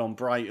United taking on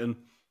Brighton.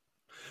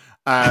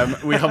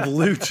 We have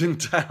Luton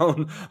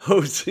Town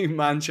hosting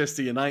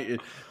Manchester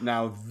United.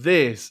 Now,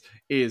 this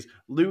is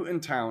Luton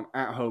Town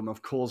at home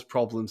have caused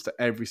problems to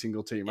every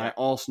single team. Right?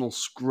 Arsenal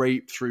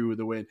scraped through with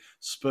a win.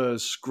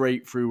 Spurs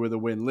scraped through with a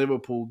win.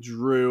 Liverpool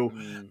drew.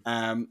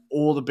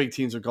 All the big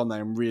teams have gone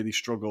there and really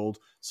struggled.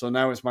 So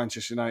now it's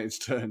Manchester United's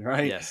turn,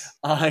 right? Yes.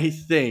 I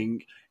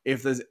think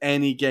if there's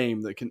any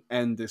game that can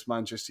end this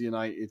Manchester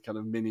United kind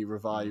of mini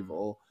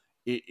revival,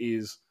 it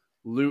is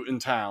Luton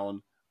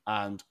Town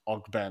and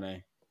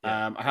Ogbene.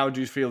 Yeah. How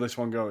do you feel this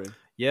one going?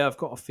 Yeah, I've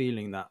got a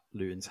feeling that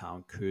Luton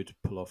Town could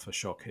pull off a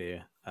shock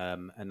here.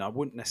 And I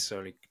wouldn't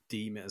necessarily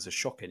deem it as a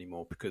shock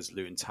anymore because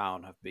Luton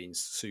Town have been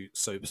so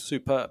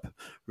superb,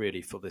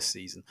 really, for this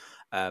season.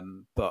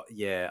 But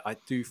yeah, I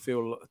do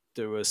feel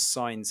there were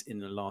signs in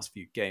the last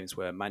few games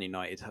where Man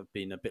United have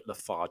been a bit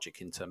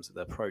lethargic in terms of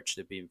their approach.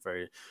 They've been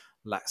very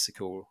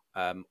laxical,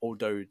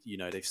 although,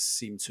 they've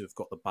seemed to have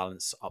got the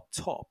balance up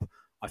top.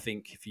 I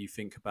think if you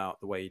think about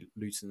the way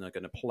Luton are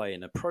going to play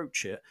and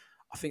approach it,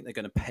 I think they're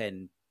going to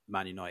pen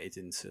Man United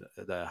into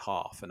their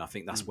half. And I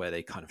think that's where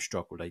they kind of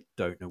struggle. They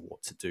don't know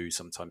what to do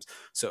sometimes.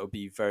 So it'll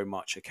be very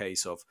much a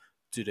case of,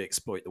 do they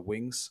exploit the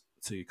wings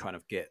to kind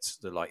of get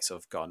the likes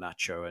of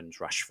Garnacho and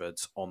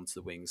Rashford onto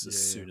the wings as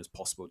soon as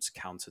possible to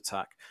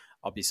counter-attack?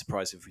 I'll be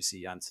surprised if we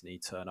see Anthony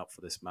turn up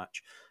for this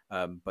match.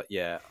 But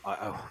yeah,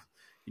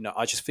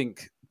 I just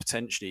think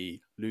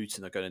potentially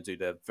Luton are going to do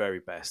their very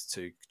best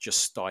to just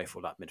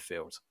stifle that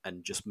midfield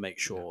and just make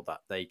sure that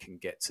they can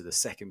get to the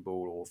second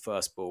ball or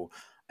first ball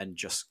and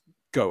just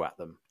go at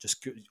them.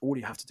 All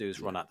you have to do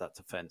is run at that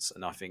defence.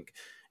 And I think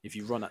if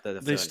you run at their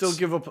defence, they still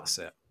give up. That's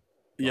it.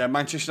 Yeah,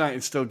 Manchester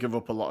United still give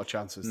up a lot of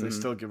chances. They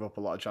still give up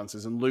a lot of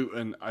chances. And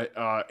Luton,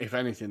 if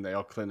anything, they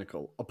are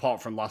clinical.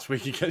 Apart from last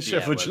week against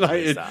Sheffield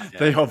United,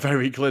 they are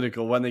very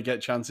clinical. When they get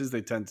chances,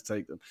 they tend to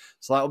take them.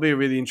 So that'll be a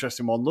really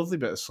interesting one. Lovely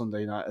bit of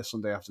Sunday night, a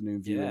Sunday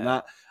afternoon view in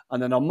that.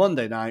 And then on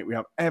Monday night, we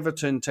have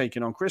Everton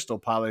taking on Crystal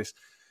Palace.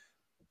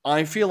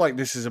 I feel like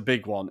this is a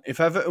big one. If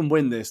Everton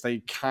win this, they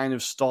kind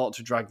of start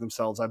to drag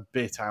themselves a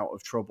bit out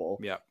of trouble.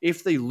 Yeah.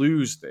 If they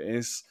lose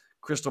this,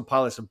 Crystal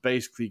Palace have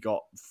basically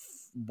got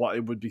what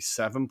it would be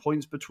 7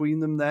 points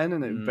between them then,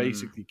 and it would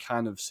basically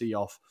kind of see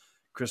off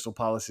Crystal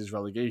Palace's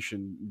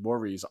relegation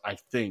worries. I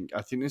think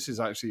this is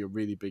actually a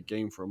really big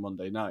game for a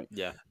Monday night.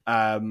 Yeah.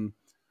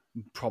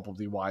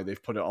 Probably why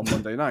they've put it on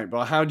Monday night.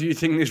 But how do you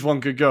think this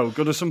one could go?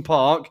 Goodison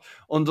Park,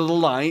 under the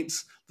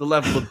lights, the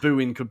level of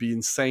booing could be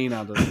insane,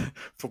 Adam.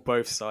 For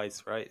both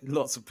sides, right?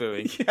 Lots of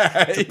booing.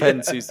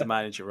 Depends who's the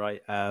manager,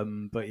 right?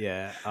 But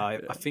yeah, I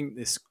think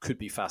this could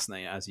be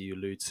fascinating, as you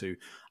allude to.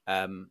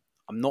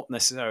 I'm not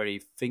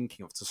necessarily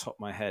thinking off the top of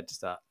my head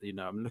that,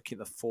 I'm looking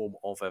at the form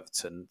of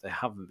Everton. They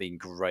haven't been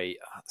great.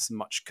 As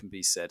much can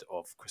be said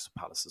of Crystal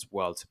Palace as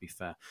well, to be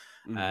fair.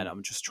 And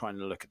I'm just trying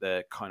to look at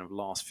their kind of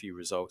last few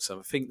results. So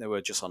I think they were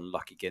just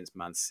unlucky against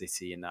Man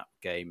City in that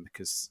game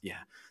because,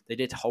 they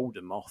did hold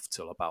them off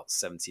till about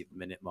 70th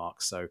minute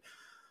mark. So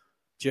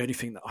the only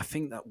thing that I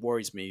think that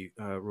worries me,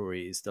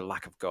 Rory, is the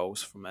lack of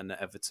goals from an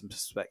Everton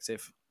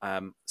perspective.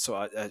 So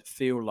I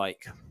feel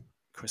like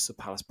Crystal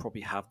Palace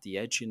probably have the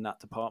edge in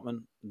that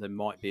department. They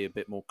might be a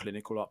bit more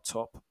clinical up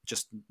top,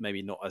 just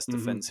maybe not as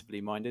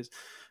defensively minded.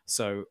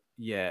 So,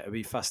 yeah, it'll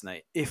be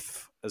fascinating.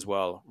 If, as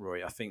well,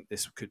 Rory, I think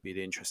this could be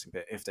the interesting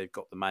bit. If they've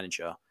got the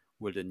manager,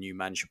 would a new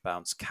manager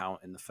bounce count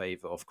in the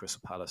favour of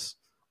Crystal Palace?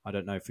 I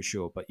don't know for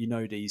sure, but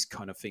these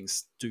kind of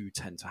things do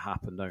tend to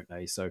happen, don't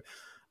they? So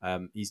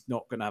he's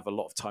not going to have a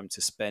lot of time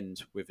to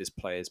spend with his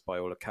players by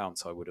all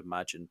accounts, I would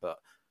imagine. But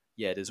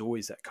yeah, there's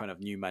always that kind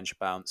of new manager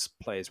bounce,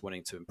 players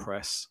wanting to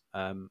impress.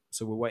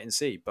 So we'll wait and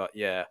see. But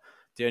yeah,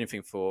 The only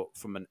thing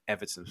from an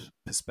Everton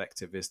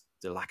perspective is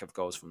the lack of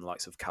goals from the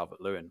likes of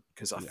Calvert-Lewin,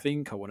 because I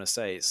think I want to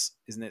say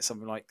isn't it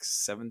something like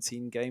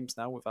 17 games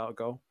now without a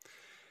goal?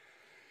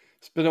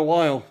 It's been a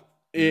while.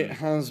 It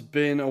has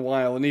been a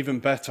while, and even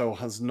Beto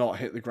has not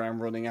hit the ground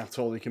running at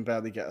all. He can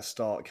barely get a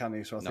start, can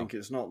he? So I think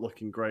it's not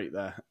looking great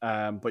there.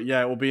 But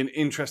yeah, it will be an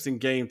interesting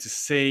game to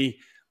see.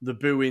 The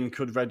booing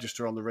could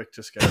register on the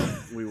Richter scale.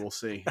 We will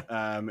see.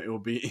 It will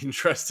be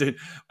interesting.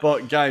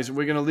 But guys,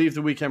 we're going to leave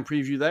the weekend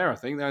preview there. I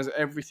think there's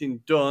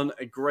everything done.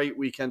 A great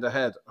weekend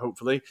ahead,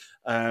 hopefully.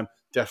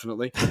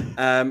 Definitely.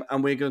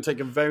 And we're going to take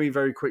a very,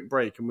 very quick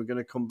break, and we're going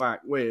to come back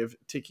with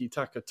Tiki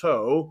Taka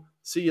Toe.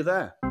 See you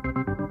there.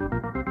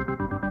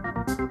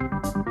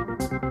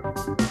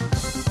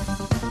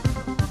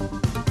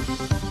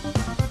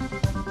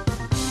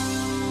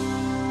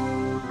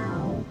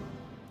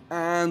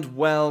 And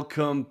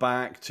welcome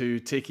back to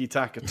Tiki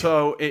Taka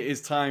Toe. It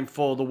is time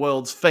for the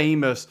world's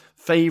famous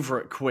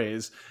favourite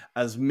quiz,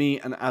 as me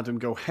and Adam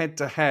go head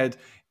to head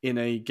in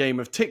a game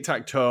of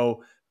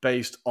tic-tac-toe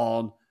based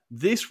on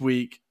this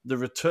week, the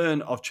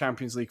return of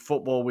Champions League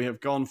football. We have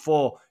gone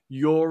for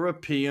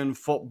European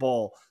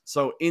football.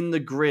 So in the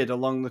grid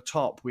along the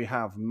top, we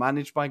have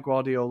managed by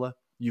Guardiola,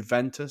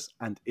 Juventus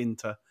and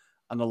Inter.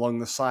 And along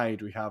the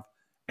side, we have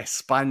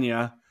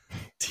España,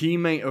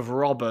 teammate of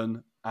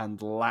Robben, and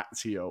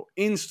Lazio.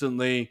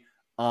 Instantly,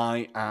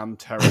 I am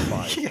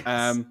terrified.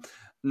 Yes.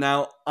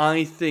 Now,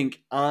 I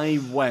think I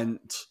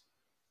went...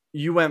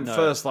 You went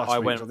first last week. I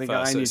went so I think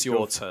first, I so need it's to your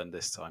go turn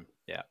this time.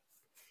 Yeah.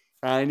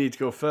 I need to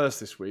go first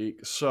this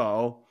week.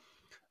 So,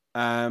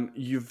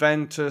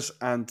 Juventus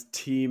and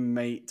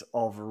teammate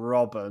of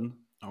Robben,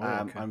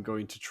 Okay. I'm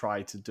going to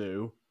try to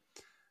do.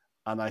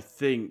 And I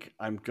think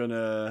I'm going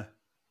to...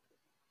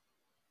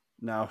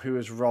 Now, who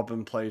has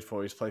Robben played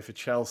for? He's played for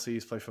Chelsea.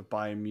 He's played for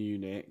Bayern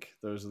Munich.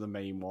 Those are the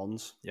main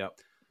ones. Yep.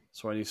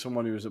 So I need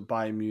someone who was at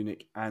Bayern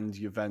Munich and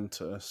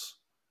Juventus.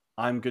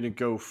 I'm going to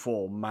go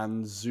for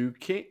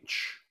Mandzukic.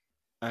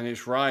 And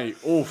it's right.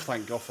 Oh,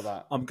 thank God for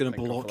that. I'm going to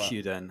block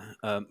you then.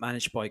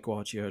 Managed by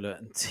Guardiola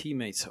and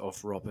teammate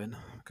of Robben.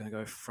 I'm going to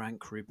go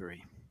Frank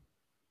Ribery.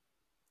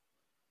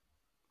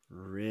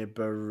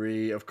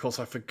 Ribery. Of course,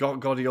 I forgot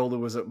Guardiola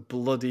was at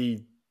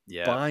bloody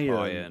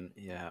Bayern.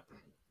 Yeah.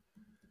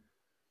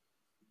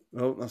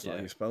 Oh, that's not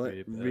how you spell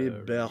it.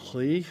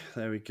 Ribery.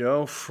 There we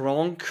go.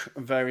 Franck.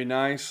 Very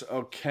nice.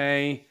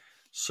 Okay.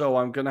 So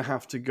I'm going to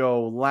have to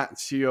go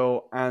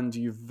Lazio and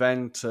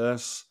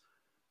Juventus.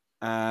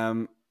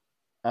 And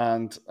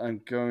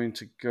I'm going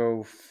to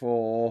go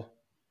for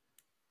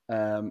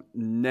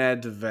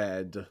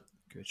Nedved.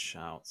 Good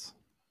shout.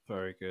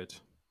 Very good.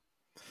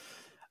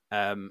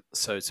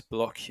 So to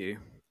block you,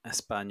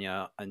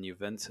 España and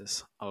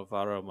Juventus,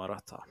 Alvaro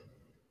Morata.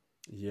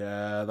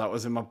 Yeah, that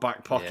was in my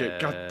back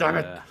pocket. God damn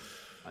it.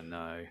 I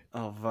know.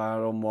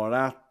 Alvaro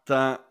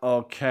Morata.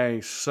 Okay,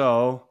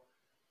 so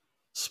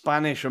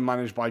Spanish and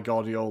managed by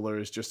Guardiola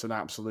is just an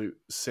absolute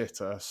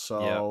sitter.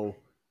 So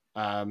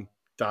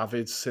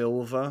David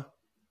Silva.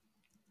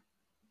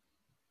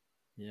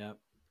 Yeah,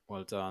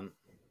 well done.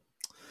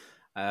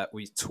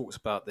 We talked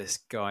about this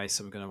guy,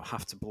 so I'm going to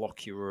have to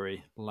block you,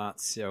 Rory.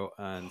 Lazio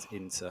and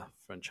Inter,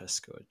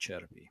 Francesco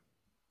Acerbi.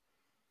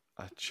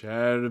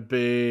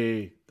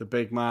 Acerbi, the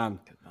big man.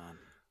 Good man.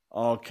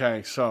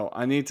 Okay, so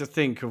I need to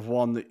think of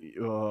one that...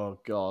 Oh,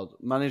 God.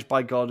 Managed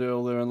by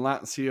Guardiola and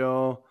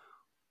Lazio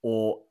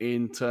or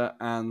Inter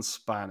and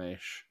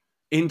Spanish?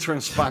 Inter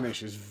and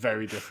Spanish is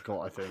very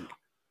difficult, I think.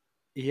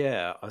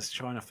 Yeah, I was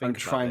trying to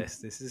think about this.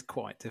 This is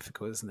quite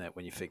difficult, isn't it,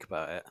 when you think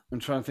about it? I'm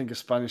trying to think of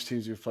Spanish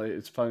teams who've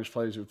played, Spanish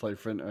players who've played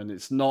for Inter, and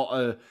it's not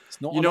a...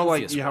 It's not you know,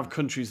 like you have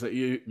countries that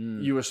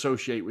you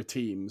associate with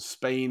teams.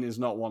 Spain is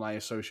not one I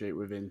associate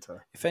with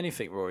Inter. If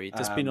anything, Rory,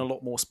 there's been a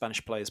lot more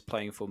Spanish players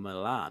playing for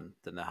Milan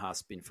than there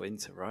has been for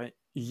Inter, right?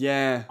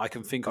 Yeah. I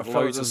can think of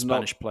loads of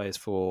Spanish players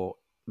for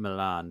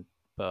Milan,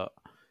 but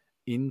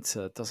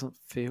Inter doesn't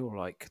feel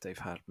like they've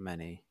had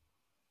many.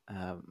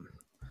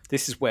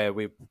 This is where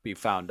we'll be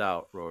found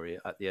out, Rory,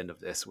 at the end of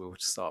this. We'll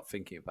start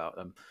thinking about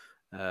them.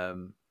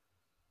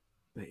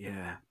 But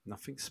yeah,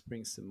 nothing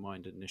springs to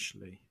mind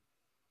initially.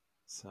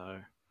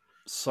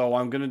 So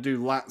I'm going to do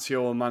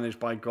Lazio managed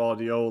by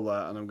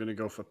Guardiola, and I'm going to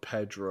go for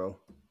Pedro.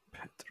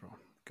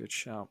 Good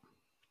shout.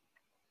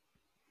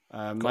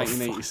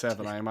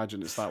 1987, I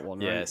imagine it's that one,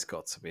 right? Yeah, it's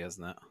got to be,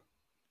 hasn't it?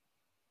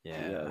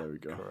 Yeah, there we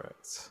go.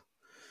 Correct.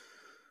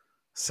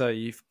 So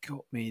you've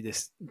got me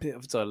this bit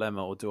of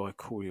dilemma, or do I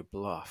call your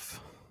bluff?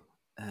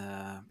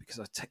 Because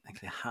I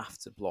technically have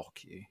to block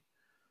you.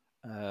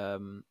 I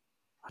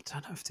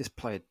don't know if this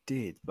player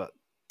did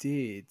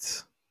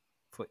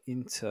for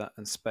Inter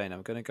and Spain.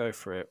 I'm going to go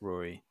for it,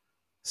 Rory.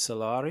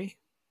 Solari?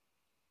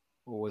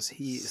 Or was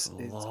he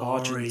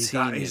Argentinian?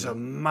 That is a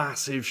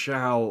massive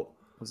shout.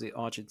 Was he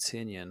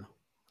Argentinian?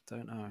 I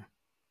don't know.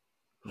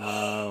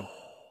 No.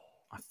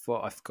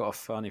 I've got a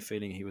funny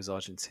feeling he was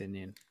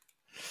Argentinian.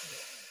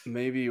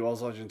 Maybe he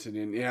was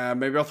Argentinian. Yeah,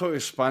 maybe I thought he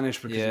was Spanish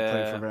because he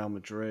played for Real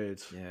Madrid.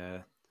 Yeah,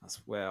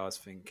 that's where I was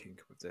thinking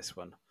with this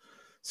one.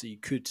 So you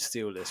could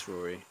steal this,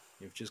 Rory.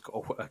 You've just got to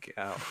work it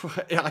out.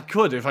 Yeah, I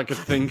could if I could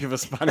think of a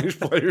Spanish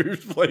player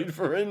who's played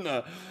for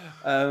Inter.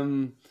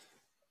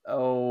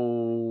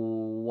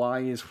 Why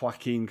is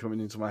Joaquin coming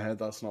into my head?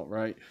 That's not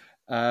right.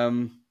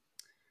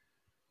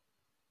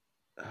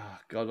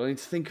 God, I need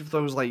to think of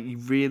those like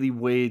really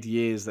weird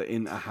years that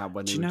Inter had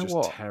when they were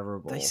just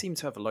terrible. They seem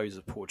to have loads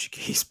of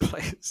Portuguese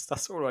players.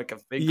 That's all I can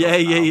think of.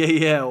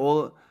 Yeah.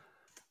 Well,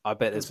 I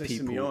bet there's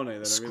people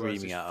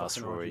screaming at us,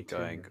 Rory,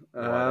 going,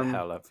 "Why the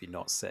hell have you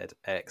not said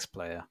X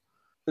player?"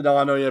 No,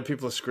 I know. Yeah,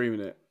 people are screaming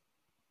it,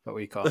 but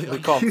we can't. We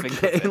can't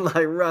think of it.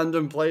 Like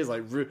random players,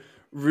 like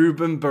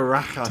Ruben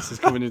Barajas is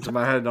coming into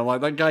my head, and I'm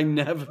like, that guy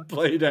never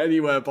played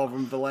anywhere apart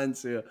from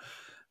Valencia.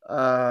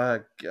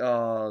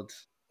 God.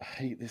 I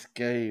hate this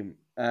game.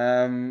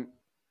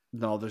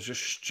 No, there's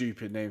just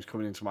stupid names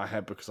coming into my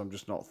head because I'm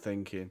just not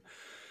thinking.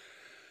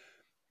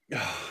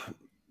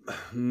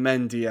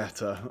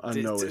 Mendieta. I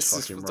know it's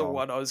fucking wrong. That's the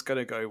one I was going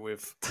to go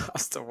with.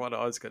 That's the one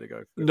I was going to go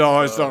with.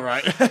 No, it's not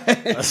right.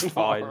 That's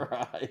fine.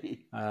 Right.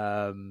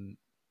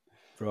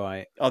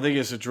 Right. I think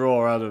it's a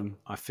draw, Adam.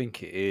 I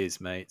think it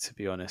is, mate, to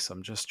be honest.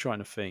 I'm just trying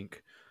to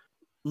think.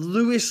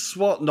 Luis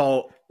Suarez.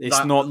 No,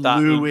 it's not that.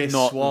 Luis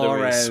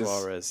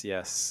Suarez.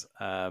 Yes.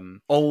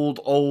 Old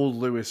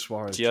Luis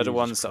Suarez. The other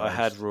ones that I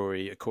had,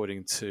 Rory,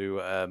 according to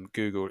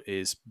Google,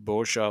 is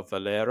Borja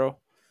Valero,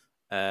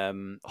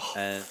 and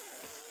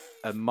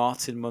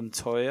Martin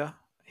Montoya.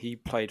 He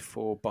played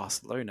for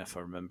Barcelona, if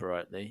I remember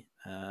rightly.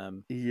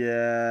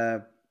 Yeah.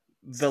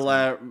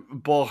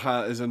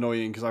 Borja is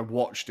annoying because I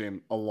watched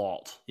him a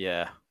lot.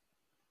 Yeah.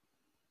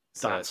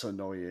 That's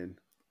annoying.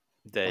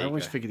 I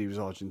always figured he was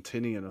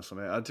Argentinian or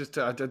something. I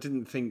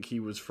didn't think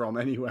he was from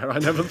anywhere. I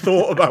never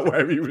thought about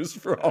where he was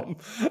from.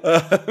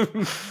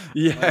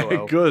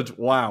 Good.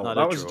 Wow.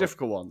 That was a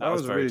difficult one. That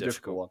was a really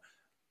difficult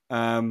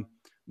one.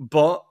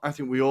 But I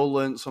think we all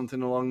learned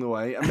something along the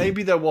way. And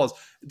maybe there was.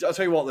 I'll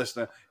tell you what,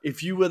 listener.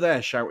 If you were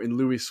there shouting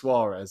Luis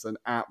Suarez, then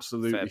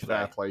absolutely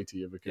fair play to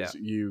you because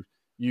you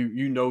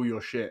know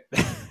your shit.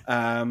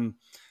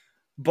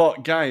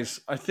 But guys,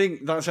 I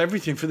think that's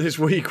everything for this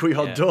week. We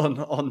are done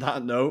on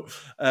that note.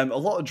 A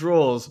lot of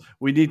draws.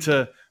 We need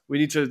to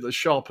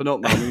sharpen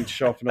up now. We need to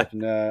sharpen up,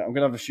 and I'm going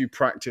to have a few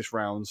practice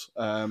rounds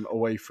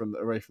away from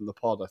the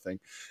pod, I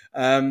think.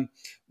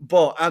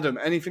 But Adam,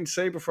 anything to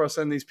say before I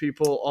send these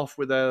people off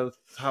with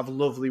have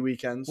lovely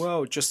weekends?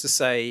 Well, just to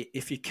say,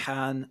 if you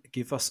can,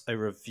 give us a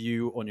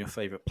review on your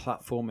favourite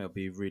platform. It'll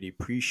be really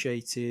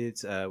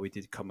appreciated. We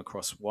did come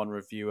across one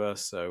reviewer,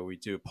 so we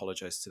do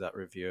apologise to that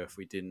reviewer if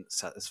we didn't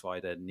satisfy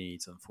their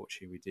needs.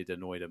 Unfortunately, we did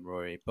annoy them,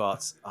 Rory.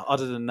 But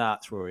other than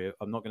that, Rory,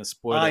 I'm not going to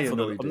spoil it for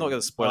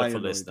the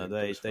listener.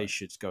 They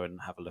should go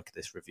and have a look at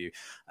this review.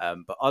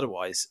 But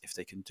otherwise, if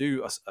they can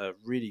do us a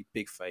really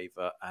big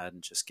favour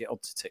and just get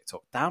onto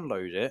TikTok,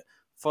 download it,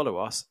 follow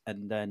us,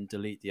 and then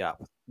delete the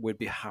app, we'd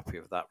be happy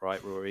with that,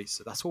 right, Rory?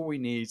 So that's all we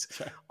need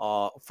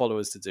our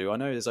followers to do. I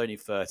know there's only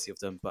 30 of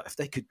them, but if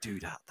they could do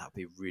that, that'd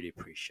be really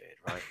appreciated,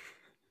 right?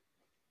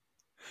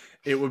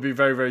 It would be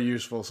very, very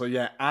useful. So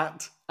yeah,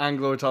 at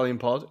Anglo-Italian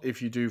Pod,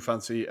 if you do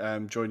fancy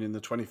joining the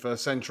 21st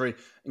century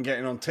and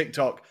getting on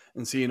TikTok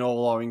and seeing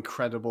all our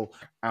incredible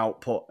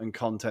output and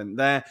content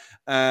there.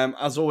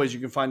 As always, you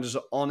can find us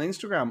on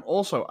Instagram,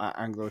 also at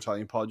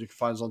Anglo-Italian Pod. You can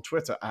find us on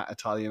Twitter at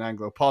Italian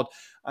Anglo Pod.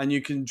 And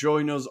you can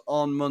join us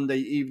on Monday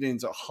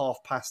evenings at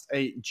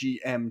 8:30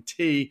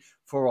 GMT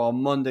for our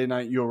Monday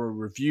Night Euro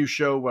review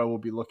show, where we'll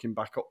be looking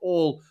back at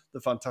all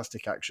the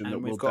fantastic action that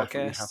will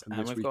definitely happen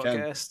this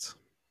weekend.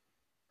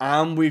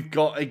 And we've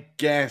got a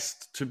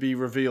guest to be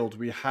revealed.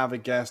 We have a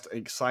guest,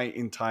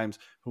 exciting times,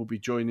 who will be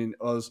joining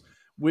us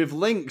with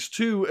links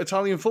to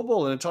Italian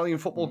football and Italian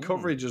football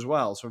coverage as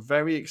well. So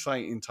very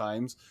exciting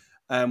times.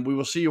 We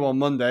will see you on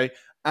Monday.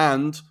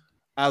 And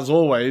as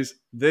always,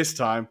 this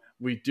time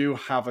we do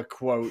have a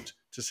quote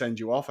to send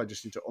you off. I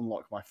just need to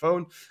unlock my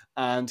phone.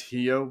 And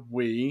here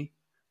we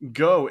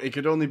go. It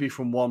could only be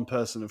from one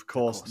person, of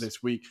course,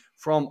 this week.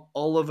 From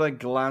Oliver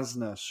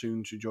Glasner,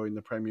 soon to join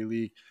the Premier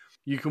League.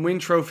 You can win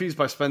trophies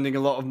by spending a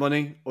lot of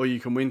money, or you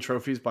can win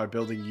trophies by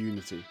building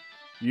unity.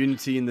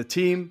 Unity in the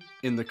team,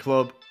 in the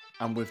club,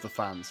 and with the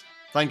fans.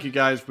 Thank you,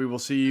 guys. We will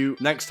see you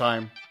next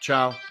time.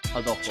 Ciao.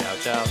 A dopo. Ciao,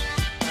 ciao.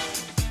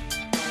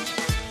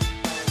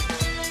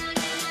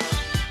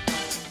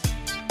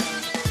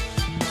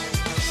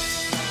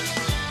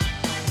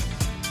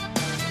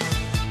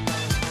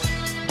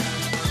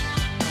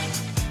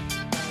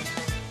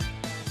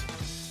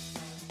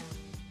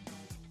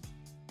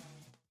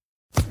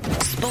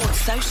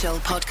 Social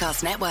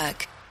Podcast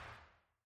Network.